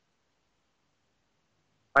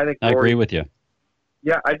 I agree with you.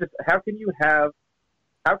 Yeah, how can you have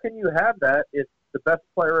that if the best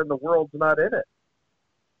player in the world's not in it?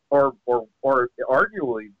 Or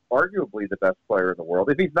arguably the best player in the world.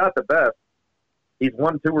 If he's not the best, he's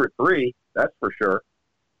 1, 2, or 3, that's for sure.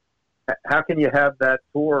 How can you have that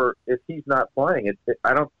tour if he's not playing?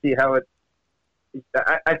 I don't see how it.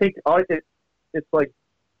 I think it's like,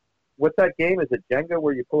 what's that game? Is it Jenga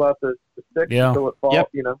where you pull out the stick until it falls? Yep.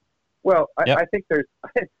 Well, I think there's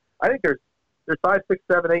 5, 6,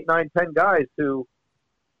 7, 8, 9, 10 guys who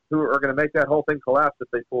are going to make that whole thing collapse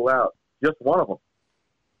if they pull out. Just one of them.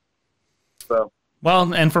 So.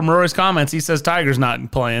 Well, and from Rory's comments, he says Tiger's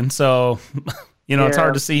not playing, so it's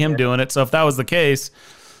hard to see him doing it. So if that was the case,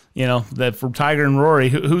 that for Tiger and Rory,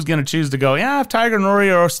 who's going to choose to go? Yeah, if Tiger and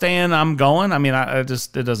Rory are staying, I'm going. I mean, it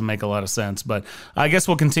doesn't make a lot of sense. But I guess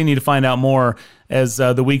we'll continue to find out more as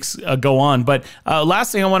the weeks go on. But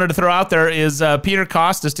last thing I wanted to throw out there is Peter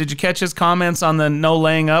Kostis. Did you catch his comments on the No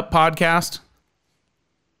Laying Up podcast?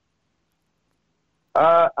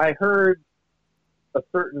 I heard a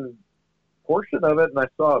certain portion of it, and I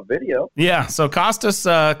saw a video. Yeah, so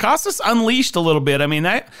Kostis unleashed a little bit. I mean,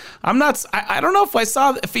 I don't know if I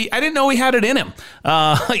saw I didn't know he had it in him.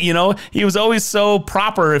 He was always so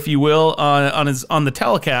proper, if you will, on the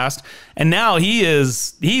telecast, and now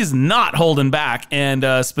he's not holding back.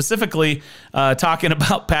 And specifically talking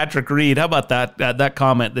about Patrick Reed. How about that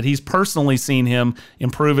comment that he's personally seen him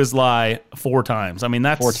improve his lie 4 times? I mean,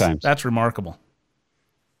 that's 4 times. That's remarkable.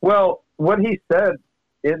 Well, what he said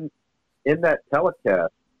in that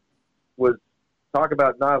telecast was talk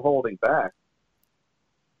about not holding back.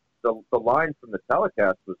 The line from the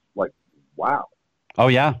telecast was like, wow. Oh,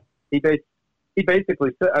 yeah. He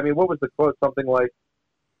basically said, I mean, what was the quote? Something like,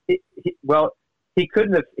 he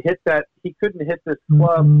couldn't have hit that. He couldn't hit this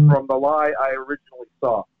club from the lie I originally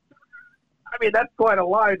saw. I mean, that's quite a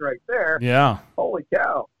line right there. Yeah. Holy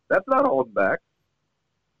cow. That's not holding back.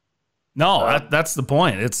 No, that's the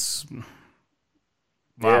point. It's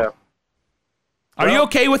wow. Yeah. Are you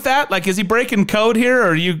okay with that? Like, is he breaking code here, or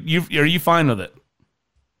are you fine with it?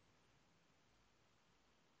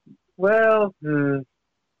 Well,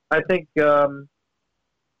 I think one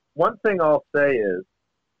thing I'll say is,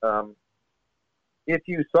 if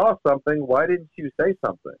you saw something, why didn't you say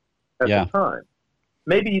something at the time?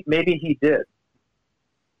 Maybe he did,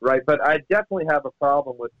 right? But I definitely have a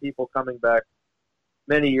problem with people coming back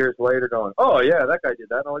many years later going, "Oh yeah, that guy did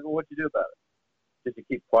that." And I'm like, "Well, what'd you do about it? Did you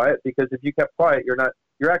keep quiet?" Because if you kept quiet,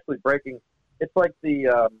 you're actually breaking. It's like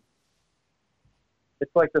the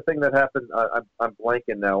It's like the thing that happened. I'm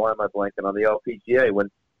blanking now. Why am I blanking on the LPGA? When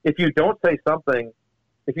if you don't say something,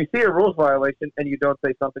 if you see a rules violation and you don't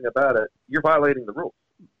say something about it, you're violating the rules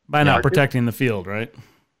by not protecting the field, right?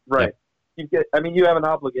 Right. Yep. You have an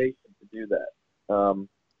obligation to do that.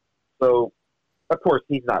 So, of course,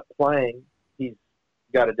 he's not playing. He's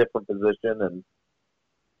got a different position, and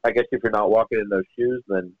I guess if you're not walking in those shoes,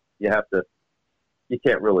 then you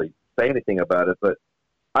can't really say anything about it. But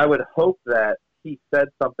I would hope that he said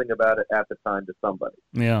something about it at the time to somebody.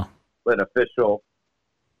 Yeah. An official,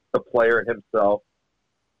 the player himself,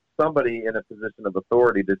 somebody in a position of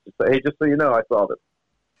authority to just say, hey, just so you know, I saw this.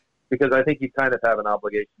 Because I think you kind of have an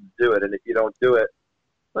obligation to do it. And if you don't do it,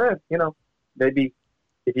 maybe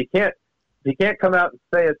if you can't come out and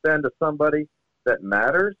say it then to somebody that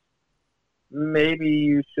matters, maybe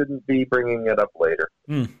you shouldn't be bringing it up later.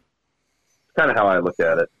 It's kind of how I look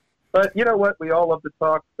at it. But you know what? We all love to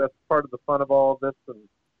talk. That's part of the fun of all of this, and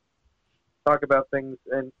talk about things.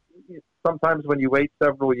 And sometimes when you wait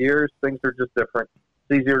several years, things are just different.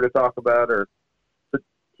 It's easier to talk about, or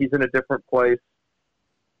he's in a different place.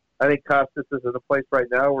 I think Costas is in a place right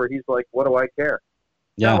now where he's like, what do I care?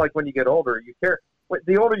 Yeah. Not like when you get older, you care.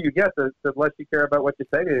 The older you get, the less you care about what you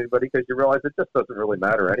say to anybody, because you realize it just doesn't really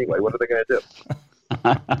matter anyway. What are they going to do?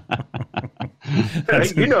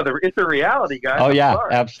 It's a reality, guys. Oh, yeah,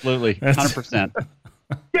 absolutely. 100%.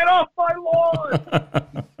 Get off my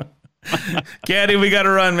lawn! Caddie, we got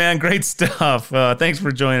to run, man. Great stuff. Thanks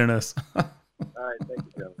for joining us. All right, thank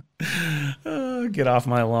you, gentlemen. Get off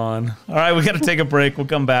my lawn. All right, we got to take a break. We'll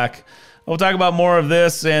come back. We'll talk about more of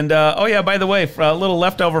this. And, by the way, a little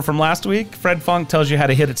leftover from last week, Fred Funk tells you how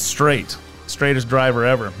to hit it straight. Straightest driver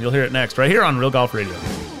ever. You'll hear it next, right here on Real Golf Radio.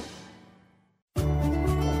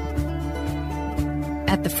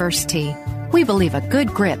 At the First Tee, we believe a good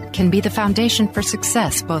grip can be the foundation for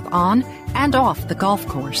success both on and off the golf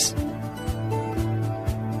course.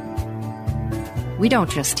 We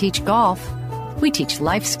don't just teach golf, we teach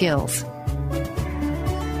life skills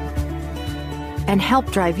and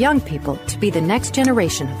help drive young people to be the next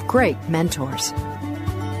generation of great mentors.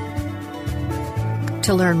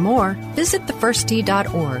 To learn more, visit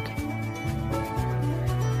thefirsttee.org.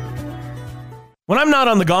 When I'm not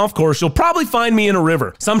on the golf course, you'll probably find me in a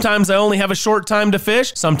river. Sometimes I only have a short time to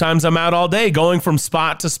fish. Sometimes I'm out all day going from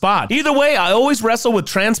spot to spot. Either way, I always wrestle with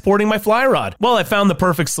transporting my fly rod. Well, I found the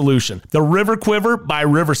perfect solution. The River Quiver by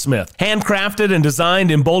Riversmith. Handcrafted and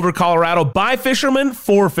designed in Boulder, Colorado by fishermen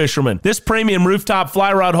for fishermen. This premium rooftop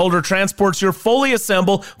fly rod holder transports your fully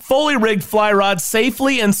assembled, fully rigged fly rod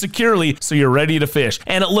safely and securely so you're ready to fish.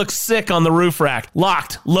 And it looks sick on the roof rack.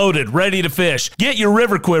 Locked, loaded, ready to fish. Get your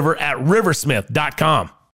River Quiver at riversmith.com.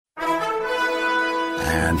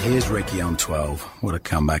 And here's Ricky on 12. What a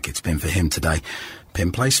comeback it's been for him today.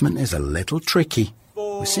 Pin placement is a little tricky.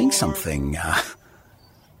 We're seeing something.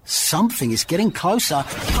 Something is getting closer.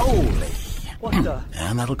 Holy. What the?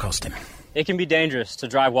 And that'll cost him. It can be dangerous to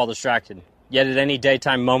drive while distracted. Yet at any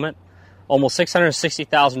daytime moment, almost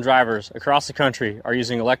 660,000 drivers across the country are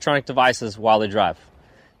using electronic devices while they drive.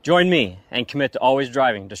 Join me and commit to always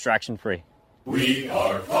driving distraction-free. We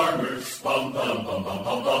are farmers. Bum, bum, bum, bum,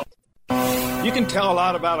 bum, bum. You can tell a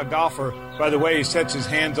lot about a golfer by the way he sets his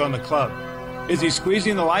hands on the club. Is he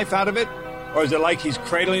squeezing the life out of it, or is it like he's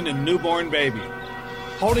cradling a newborn baby?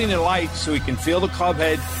 Holding it light so he can feel the club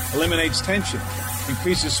head eliminates tension,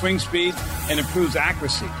 increases swing speed, and improves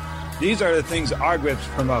accuracy. These are the things our grips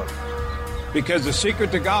promote. Because the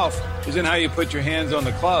secret to golf isn't how you put your hands on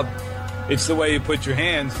the club, it's the way you put your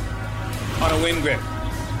hands on a wind grip.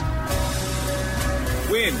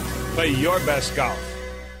 Win. Play your best golf.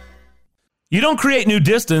 You don't create new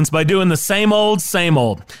distance by doing the same old, same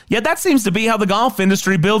old. Yet that seems to be how the golf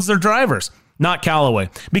industry builds their drivers. Not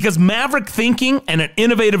Callaway, because maverick thinking and an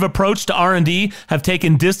innovative approach to R&D have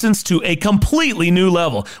taken distance to a completely new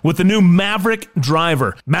level with the new Maverick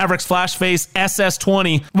driver. Maverick's Flash Face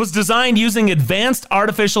SS20 was designed using advanced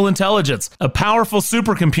artificial intelligence, a powerful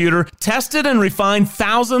supercomputer tested and refined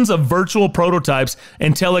thousands of virtual prototypes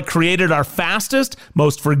until it created our fastest,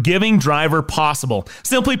 most forgiving driver possible.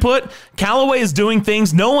 Simply put, Callaway is doing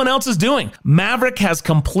things no one else is doing. Maverick has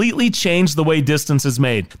completely changed the way distance is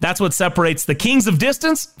made. That's what separates the kings of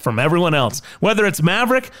distance from everyone else. Whether it's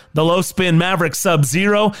Maverick, the low-spin Maverick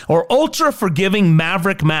Sub-Zero, or ultra-forgiving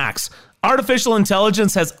Maverick Max, artificial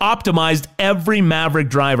intelligence has optimized every Maverick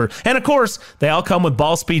driver. And of course, they all come with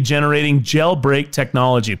ball speed generating gel brake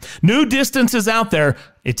technology. New distance is out there.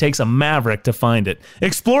 It takes a Maverick to find it.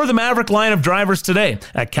 Explore the Maverick line of drivers today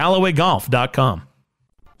at CallawayGolf.com.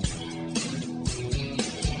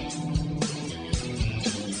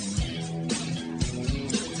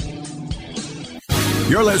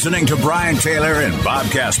 You're listening to Brian Taylor and Bob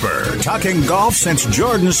Casper, talking golf since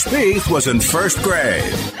Jordan Spieth was in first grade.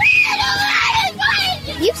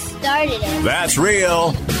 You started it. That's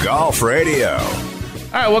Real Golf Radio.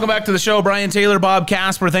 All right, welcome back to the show. Brian Taylor, Bob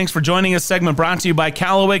Casper. Thanks for joining us. Segment brought to you by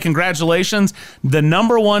Callaway. Congratulations. The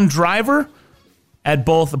number one driver at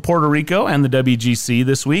both the Puerto Rico and the WGC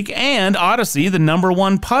this week, and Odyssey, the number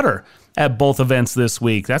one putter at both events this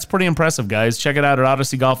week. That's pretty impressive, guys. Check it out at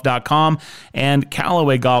odysseygolf.com and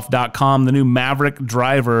CallawayGolf.com, the new Maverick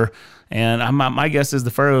driver. And my guess is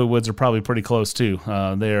the fairway woods are probably pretty close, too.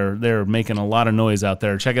 They're making a lot of noise out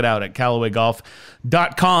there. Check it out at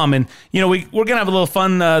CallawayGolf.com. And, we're going to have a little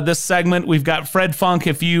fun this segment. We've got Fred Funk.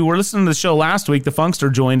 If you were listening to the show last week, the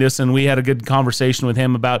Funkster joined us, and we had a good conversation with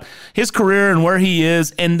him about his career and where he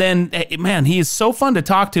is. And then, man, he is so fun to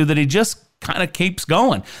talk to that he just kind of keeps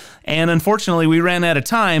going. And unfortunately, we ran out of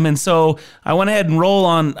time, and so I went ahead and rolled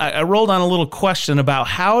on a little question about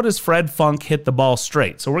how does Fred Funk hit the ball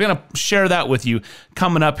straight. So we're going to share that with you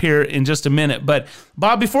coming up here in just a minute. But,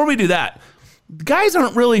 Bob, before we do that, guys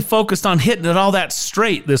aren't really focused on hitting it all that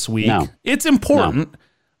straight this week. No. It's important,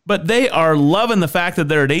 but they are loving the fact that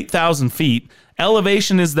they're at 8,000 feet.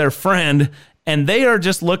 Elevation is their friend, and they are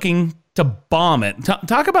just looking to bomb it.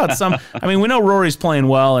 Talk about some. I mean, we know Rory's playing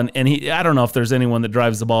well, and he. I don't know if there's anyone that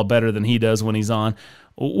drives the ball better than he does when he's on.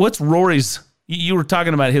 What's Rory's? You were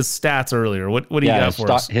talking about his stats earlier. What do you got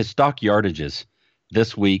for us? His stock yardages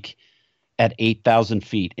this week at 8,000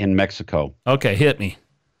 feet in Mexico. Okay, hit me.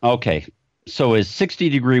 Okay, so his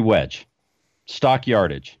 60-degree wedge, stock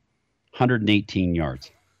yardage, 118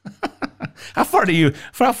 yards. How far do you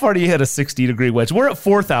hit a 60-degree wedge? We're at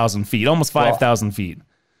 4,000 feet, almost 5,000 feet.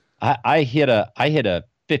 I hit a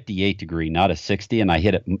 58 degree, not a 60, and I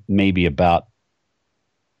hit it maybe about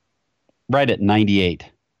right at 98.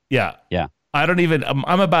 Yeah. Yeah. I don't even,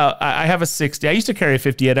 I have a 60. I used to carry a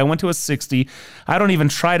 58. I went to a 60. I don't even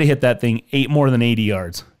try to hit that thing more than 80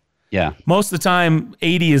 yards. Yeah. Most of the time,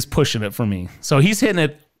 80 is pushing it for me. So he's hitting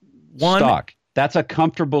it one. Stock. That's a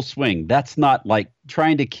comfortable swing. That's not like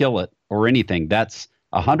trying to kill it or anything. That's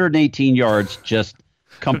 118 yards, just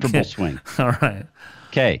comfortable swing. All right.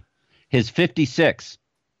 Okay. His 56,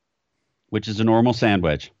 which is a normal sand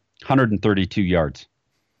wedge, 132 yards.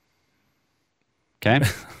 Okay?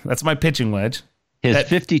 That's my pitching wedge. His at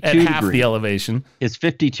 52 at half the elevation. His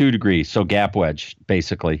 52 degrees, so gap wedge,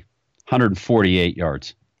 basically, 148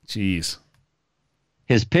 yards. Jeez.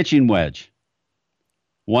 His pitching wedge,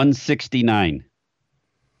 169.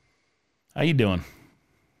 How you doing?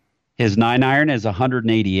 His 9-iron is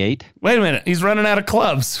 188. Wait a minute. He's running out of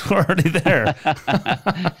clubs. We're already there.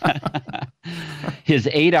 His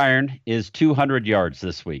 8-iron is 200 yards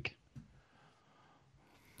this week.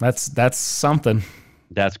 That's something.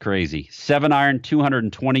 That's crazy. 7-iron,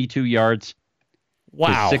 222 yards.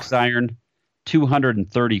 Wow. His 6-iron,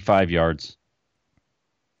 235 yards.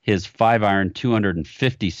 His 5-iron,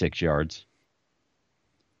 256 yards.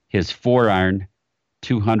 His 4-iron,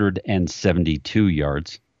 272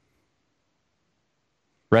 yards.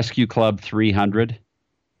 Rescue Club 300.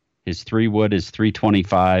 His 3-wood is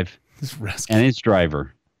 325. And his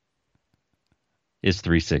driver is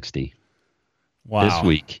 360. Wow. This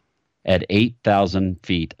week at 8,000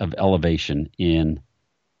 feet of elevation in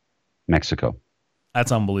Mexico.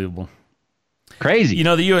 That's unbelievable. Crazy.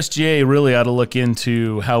 The USGA really ought to look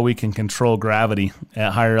into how we can control gravity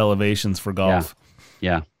at higher elevations for golf.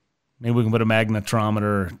 Yeah. Maybe we can put a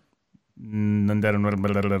magnetometer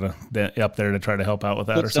up there to try to help out with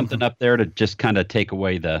that, Put or something up there to just kind of take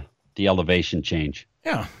away the elevation change.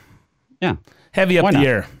 Yeah. Heavy up the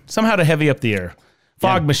air. Somehow to heavy up the air.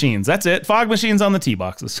 Fog machines. That's it. Fog machines on the tee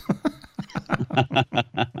boxes.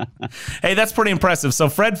 Hey, that's pretty impressive. So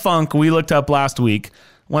Fred Funk, we looked up last week,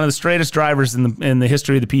 one of the straightest drivers in the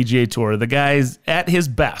history of the PGA Tour. The guy's at his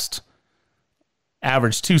best,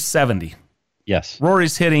 average 270. Yes.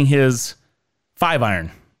 Rory's hitting his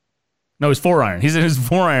 5-iron. No, his 4-iron. He's in his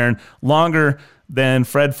 4-iron longer than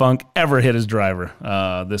Fred Funk ever hit his driver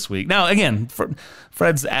this week. Now, again,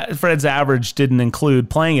 Fred's average didn't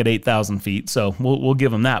include playing at 8,000 feet, so we'll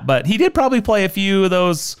give him that. But he did probably play a few of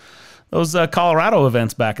those Colorado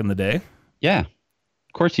events back in the day. Yeah,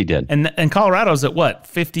 of course he did. And Colorado's at what,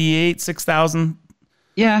 58, 6,000?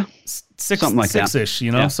 Yeah, something like that. 6-ish,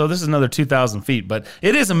 Yeah. So this is another 2,000 feet. But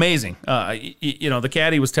it is amazing. The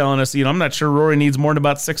caddy was telling us, I'm not sure Rory needs more than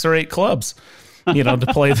about 6 or 8 clubs, to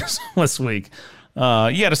play this week. You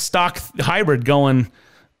got a stock hybrid going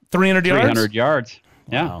 300 yards? 300 yards.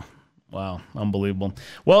 Yeah. Wow, unbelievable.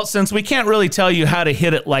 Well, since we can't really tell you how to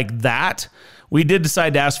hit it like that, we did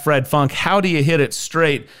decide to ask Fred Funk, how do you hit it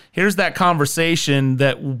straight? Here's that conversation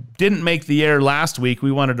that didn't make the air last week.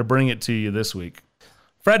 We wanted to bring it to you this week.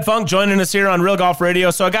 Fred Funk joining us here on Real Golf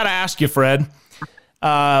Radio. So I got to ask you, Fred,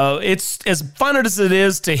 it's as fun as it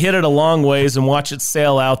is to hit it a long ways and watch it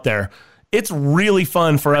sail out there. It's really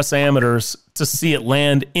fun for us amateurs to see it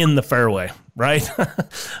land in the fairway, right?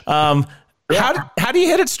 How do you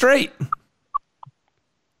hit it straight?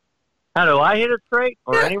 How do I hit it straight,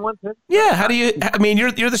 or anyone hit it? Yeah, how do you? I mean,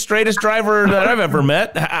 you're the straightest driver that I've ever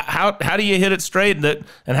met. How do you hit it straight? And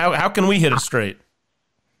how can we hit it straight?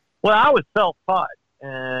 Well, I was self-taught,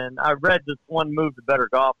 and I read this one Move to Better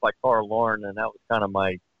Golf by Carl Lauren, and that was kind of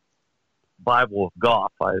my Bible of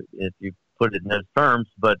golf, if you put it in those terms.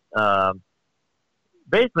 But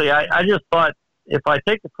basically, I just thought if I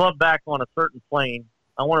take the club back on a certain plane,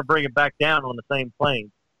 I want to bring it back down on the same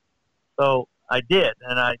plane. So I did,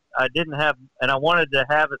 and I didn't have, and I wanted to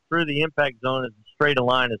have it through the impact zone as straight a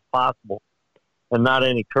line as possible, and not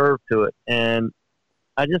any curve to it. And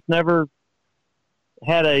I just never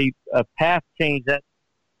had a path change that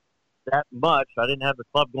much. I didn't have the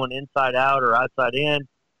club going inside out or outside in.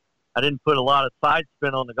 I didn't put a lot of side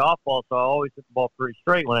spin on the golf ball, so I always hit the ball pretty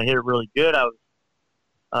straight. When I hit it really good,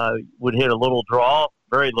 I would hit a little draw,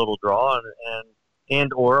 very little draw,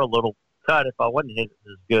 and or a little cut if I wasn't hitting it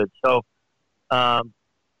as good. So I'm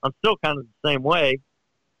still kind of the same way.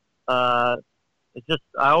 It's just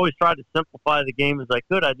I always tried to simplify the game as I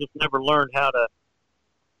could. I just never learned how to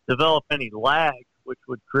develop any lag, which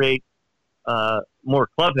would create more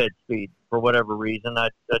club head speed for whatever reason. I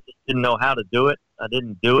just didn't know how to do it. I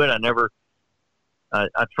didn't do it.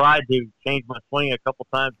 I tried to change my swing a couple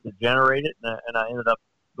times to generate it, and I ended up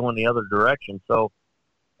going the other direction. So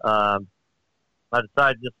I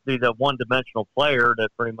decided just to be that one-dimensional player that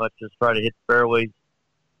pretty much just try to hit fairways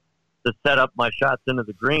to set up my shots into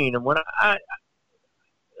the green. And when a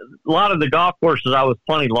lot of the golf courses I was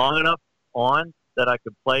plenty long enough on that I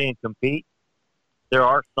could play and compete. There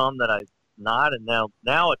are some that I've not, and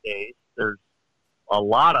nowadays there's a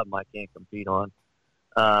lot of them I can't compete on.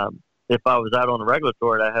 If I was out on the regular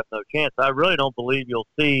tour, I have no chance. I really don't believe you'll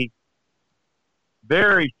see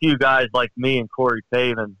very few guys like me and Corey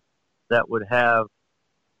Pavin that would have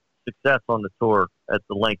success on the tour at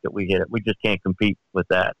the length that we hit it. We just can't compete with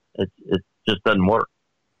that. It just doesn't work.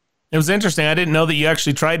 It was interesting. I didn't know that you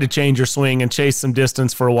actually tried to change your swing and chase some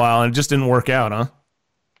distance for a while, and it just didn't work out, huh?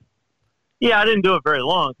 Yeah, I didn't do it very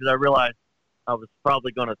long because I realized I was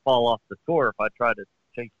probably going to fall off the tour if I tried to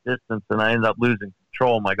chase distance, and I ended up losing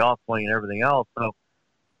control of my golf swing and everything else. So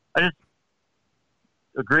I just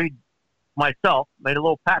agreed myself, made a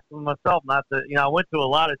little pact with myself not to, I went to a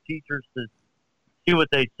lot of teachers to see what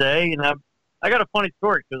they say. And I got a funny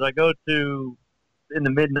story because I go to, in the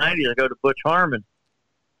mid-'90s, I go to Butch Harmon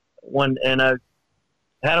and I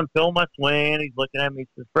had him film my swing. He's looking at me. He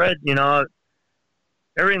says, Fred,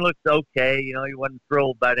 everything looks okay. He wasn't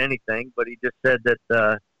thrilled about anything, but he just said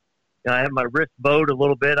that, I had my wrist bowed a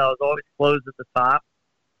little bit. I was always closed at the top.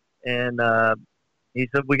 And he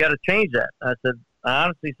said, we got to change that. I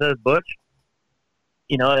honestly said, Butch,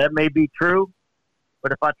 that may be true,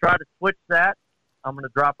 but if I try to switch that, I'm going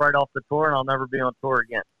to drop right off the tour and I'll never be on tour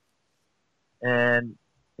again. And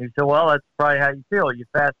he said, well, that's probably how you feel. You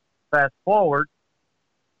fast forward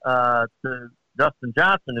to Dustin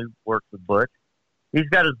Johnson, who works with Butch. He's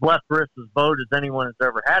got his left wrist as bowed as anyone has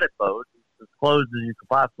ever had it bowed. It's as closed as you could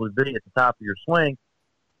possibly be at the top of your swing.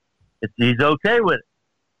 He's okay with it.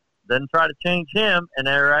 Then try to change him, and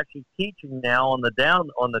they're actually teaching now on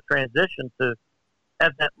the transition to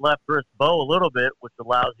have that left wrist bow a little bit, which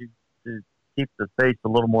allows you to keep the face a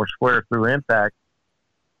little more square through impact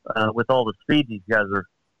with all the speed these guys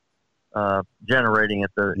are generating at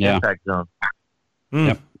the impact zone.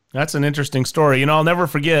 Yep. That's an interesting story. I'll never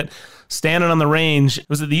forget standing on the range.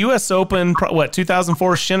 Was it the U.S. Open,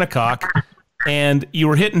 2004 Shinnecock? And you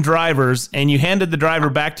were hitting drivers, and you handed the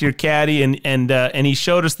driver back to your caddy, and he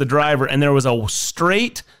showed us the driver, and there was a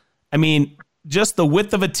straight, just the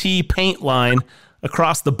width of a tee paint line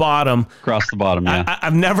across the bottom. Yeah.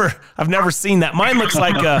 I've never seen that. Mine looks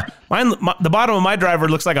like the bottom of my driver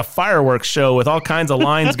looks like a fireworks show with all kinds of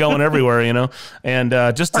lines going everywhere, And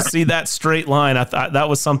just to see that straight line, I thought that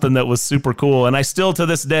was something that was super cool. And I still, to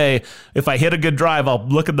this day, if I hit a good drive, I'll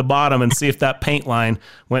look at the bottom and see if that paint line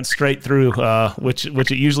went straight through, which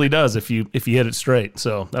it usually does if you hit it straight.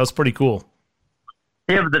 So that was pretty cool.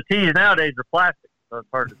 Yeah, but the tees nowadays are plastic. So it's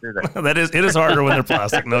hard to do that. It is harder when they're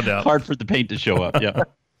plastic, no doubt. Hard for the paint to show up, yeah.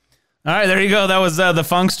 All right, there you go. That was the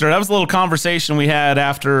Funkster. That was a little conversation we had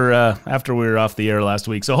after we were off the air last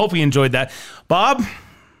week. So hope you enjoyed that. Bob,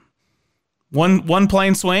 one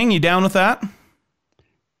plane swing. You down with that?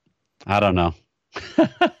 I don't know.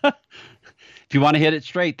 If you want to hit it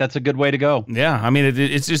straight, that's a good way to go. Yeah, I mean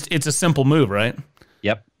it's a simple move, right?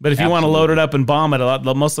 Yep. But if you want to load it up and bomb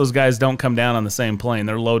it, most of those guys don't come down on the same plane.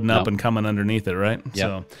 They're loading up and coming underneath it, right? Yep.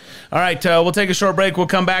 So, all right, we'll take a short break. We'll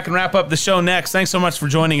come back and wrap up the show next. Thanks so much for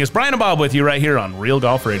joining us. Brian and Bob with you right here on Real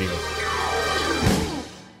Golf Radio.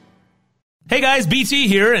 Hey guys, BT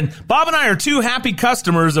here, and Bob and I are two happy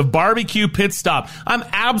customers of Barbecue Pit Stop. I'm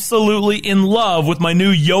absolutely in love with my new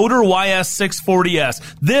Yoder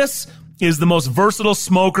YS640S. This is the most versatile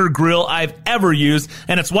smoker grill I've ever used,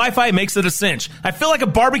 and its Wi-Fi makes it a cinch. I feel like a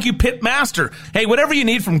barbecue pit master. Hey, whatever you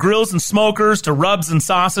need from grills and smokers to rubs and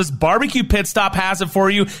sauces, Barbecue Pit Stop has it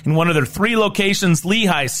for you in one of their 3 locations,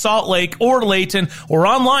 Lehigh, Salt Lake, or Layton, or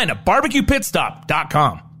online at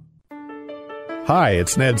barbecuepitstop.com. Hi,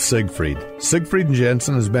 it's Ned Siegfried. Siegfried &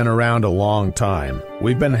 Jensen has been around a long time.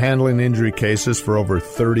 We've been handling injury cases for over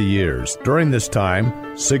 30 years. During this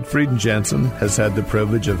time, Siegfried & Jensen has had the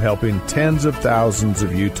privilege of helping tens of thousands of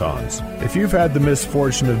Utahns. If you've had the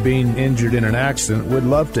misfortune of being injured in an accident, we'd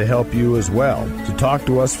love to help you as well. To talk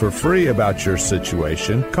to us for free about your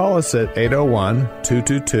situation, call us at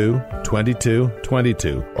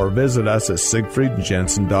 801-222-2222 or visit us at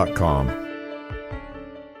siegfriedandjensen.com.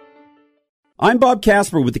 I'm Bob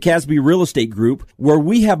Casper with the Casper Real Estate Group, where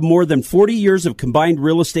we have more than 40 years of combined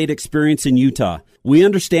real estate experience in Utah. We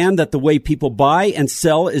understand that the way people buy and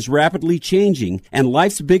sell is rapidly changing, and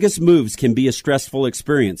life's biggest moves can be a stressful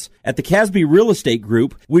experience. At the Casper Real Estate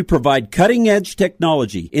Group, we provide cutting-edge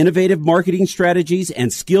technology, innovative marketing strategies,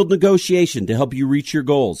 and skilled negotiation to help you reach your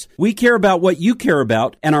goals. We care about what you care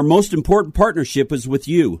about, and our most important partnership is with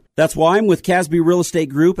you. That's why I'm with Casper Real Estate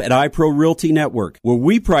Group at iPro Realty Network, where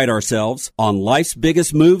we pride ourselves on life's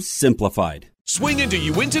biggest moves simplified. Swing into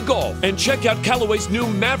Uinta Golf and check out Callaway's new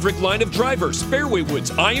Maverick line of drivers, fairway woods,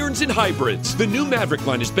 irons, and hybrids. The new Maverick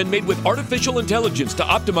line has been made with artificial intelligence to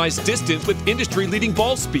optimize distance with industry-leading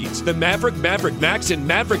ball speeds. The Maverick, Maverick Max, and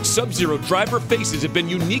Maverick Sub-Zero driver faces have been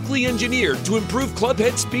uniquely engineered to improve club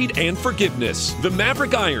head speed and forgiveness. The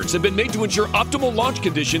Maverick irons have been made to ensure optimal launch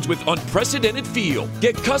conditions with unprecedented feel.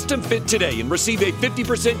 Get custom fit today and receive a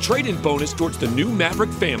 50% trade-in bonus towards the new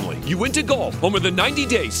Maverick family. Uinta Golf, home of the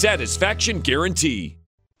 90-day satisfaction guarantee.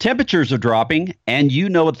 Temperatures are dropping, and you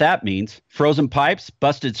know what that means. Frozen pipes,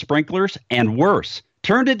 busted sprinklers, and worse.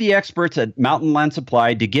 Turn to the experts at Mountain Land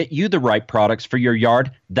Supply to get you the right products for your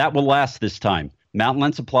yard that will last this time. Mountain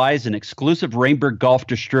Land Supply is an exclusive Rainbird golf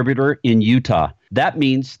distributor in Utah. That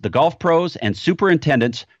means the golf pros and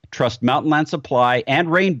superintendents trust Mountain Land Supply and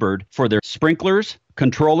Rainbird for their sprinklers,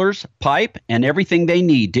 controllers, pipe, and everything they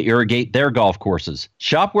need to irrigate their golf courses.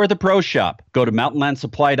 Shop where the pros shop. Go to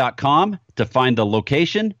mountainlandsupply.com to find the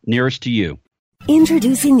location nearest to you.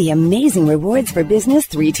 Introducing the Amazing Rewards for Business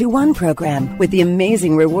 321 program. With the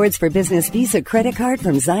Amazing Rewards for Business Visa credit card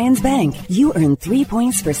from Zions Bank, you earn 3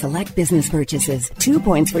 points for select business purchases, 2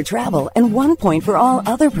 points for travel, and 1 point for all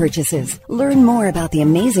other purchases. Learn more about the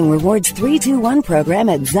Amazing Rewards 321 program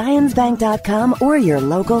at zionsbank.com or your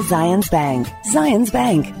local Zions Bank. Zions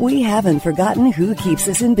Bank, we haven't forgotten who keeps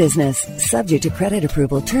us in business. Subject to credit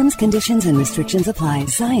approval, terms, conditions, and restrictions apply.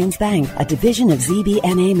 Zions Bank, a division of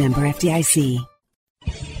ZBNA member FDIC.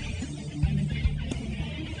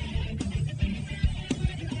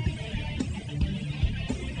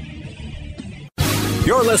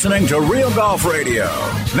 You're listening to Real Golf Radio.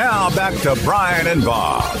 Now back to Brian and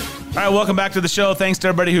Bob. All right, welcome back to the show. Thanks to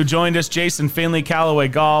everybody who joined us. Jason Finley, Callaway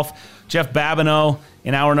Golf, Jeff Babineau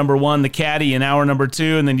in hour number 1, the Caddie in hour number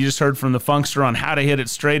 2, and then you just heard from the Funkster on how to hit it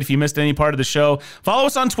straight. If you missed any part of the show, follow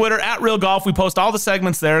us on Twitter at Real Golf. We post all the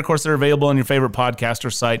segments there. Of course, they're available on your favorite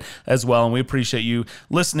podcaster site as well, and we appreciate you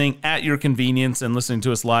listening at your convenience and listening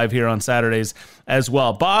to us live here on Saturdays as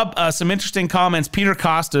well. Bob, some interesting comments. Peter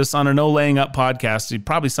Costas on a No Laying Up podcast.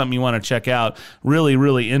 Probably something you want to check out. Really,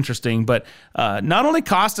 really interesting. But not only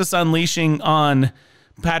Costas unleashing on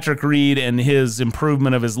Patrick Reed and his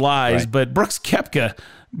improvement of his lies, right, but Brooks Koepka,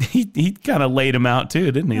 he kind of laid him out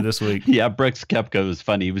too, didn't he, this week? Yeah, Brooks Koepka was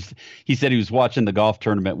funny. He said he was watching the golf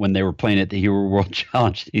tournament when they were playing at the Hero World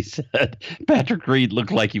Challenge. He said Patrick Reed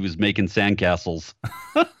looked like he was making sandcastles.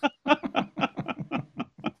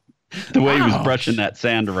 The way he was brushing that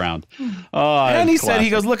sand around. Oh, and he said,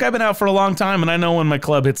 he goes, look, I've been out for a long time, and I know when my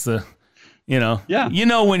club hits the, you know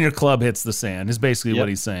when your club hits the sand is basically what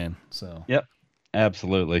he's saying. So, yep.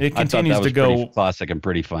 Absolutely. It continues to go pretty classic and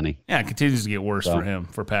pretty funny. Yeah, it continues to get worse for him,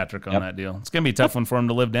 for Patrick on that deal. It's going to be a tough one for him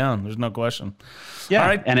to live down. There's no question. Yeah. All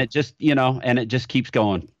right. And it just, it just keeps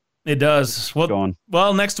going. It does.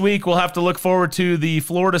 Well, next week we'll have to look forward to the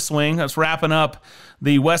Florida swing. That's wrapping up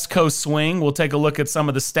the West Coast swing. We'll take a look at some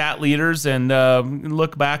of the stat leaders and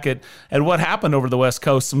look back at what happened over the West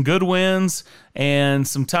Coast. Some good wins and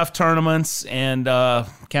some tough tournaments, and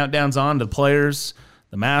countdowns on to the Players,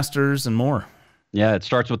 the Masters, and more. Yeah, it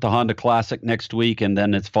starts with the Honda Classic next week, and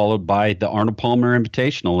then it's followed by the Arnold Palmer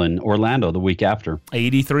Invitational in Orlando the week after.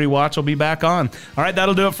 83 Watch will be back on. All right,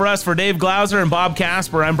 that'll do it for us. For Dave Glauser and Bob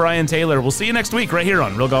Casper, I'm Brian Taylor. We'll see you next week right here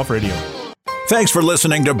on Real Golf Radio. Thanks for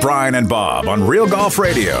listening to Brian and Bob on Real Golf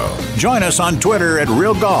Radio. Join us on Twitter at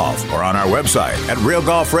Real Golf or on our website at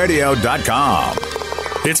realgolfradio.com.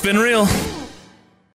 It's been real.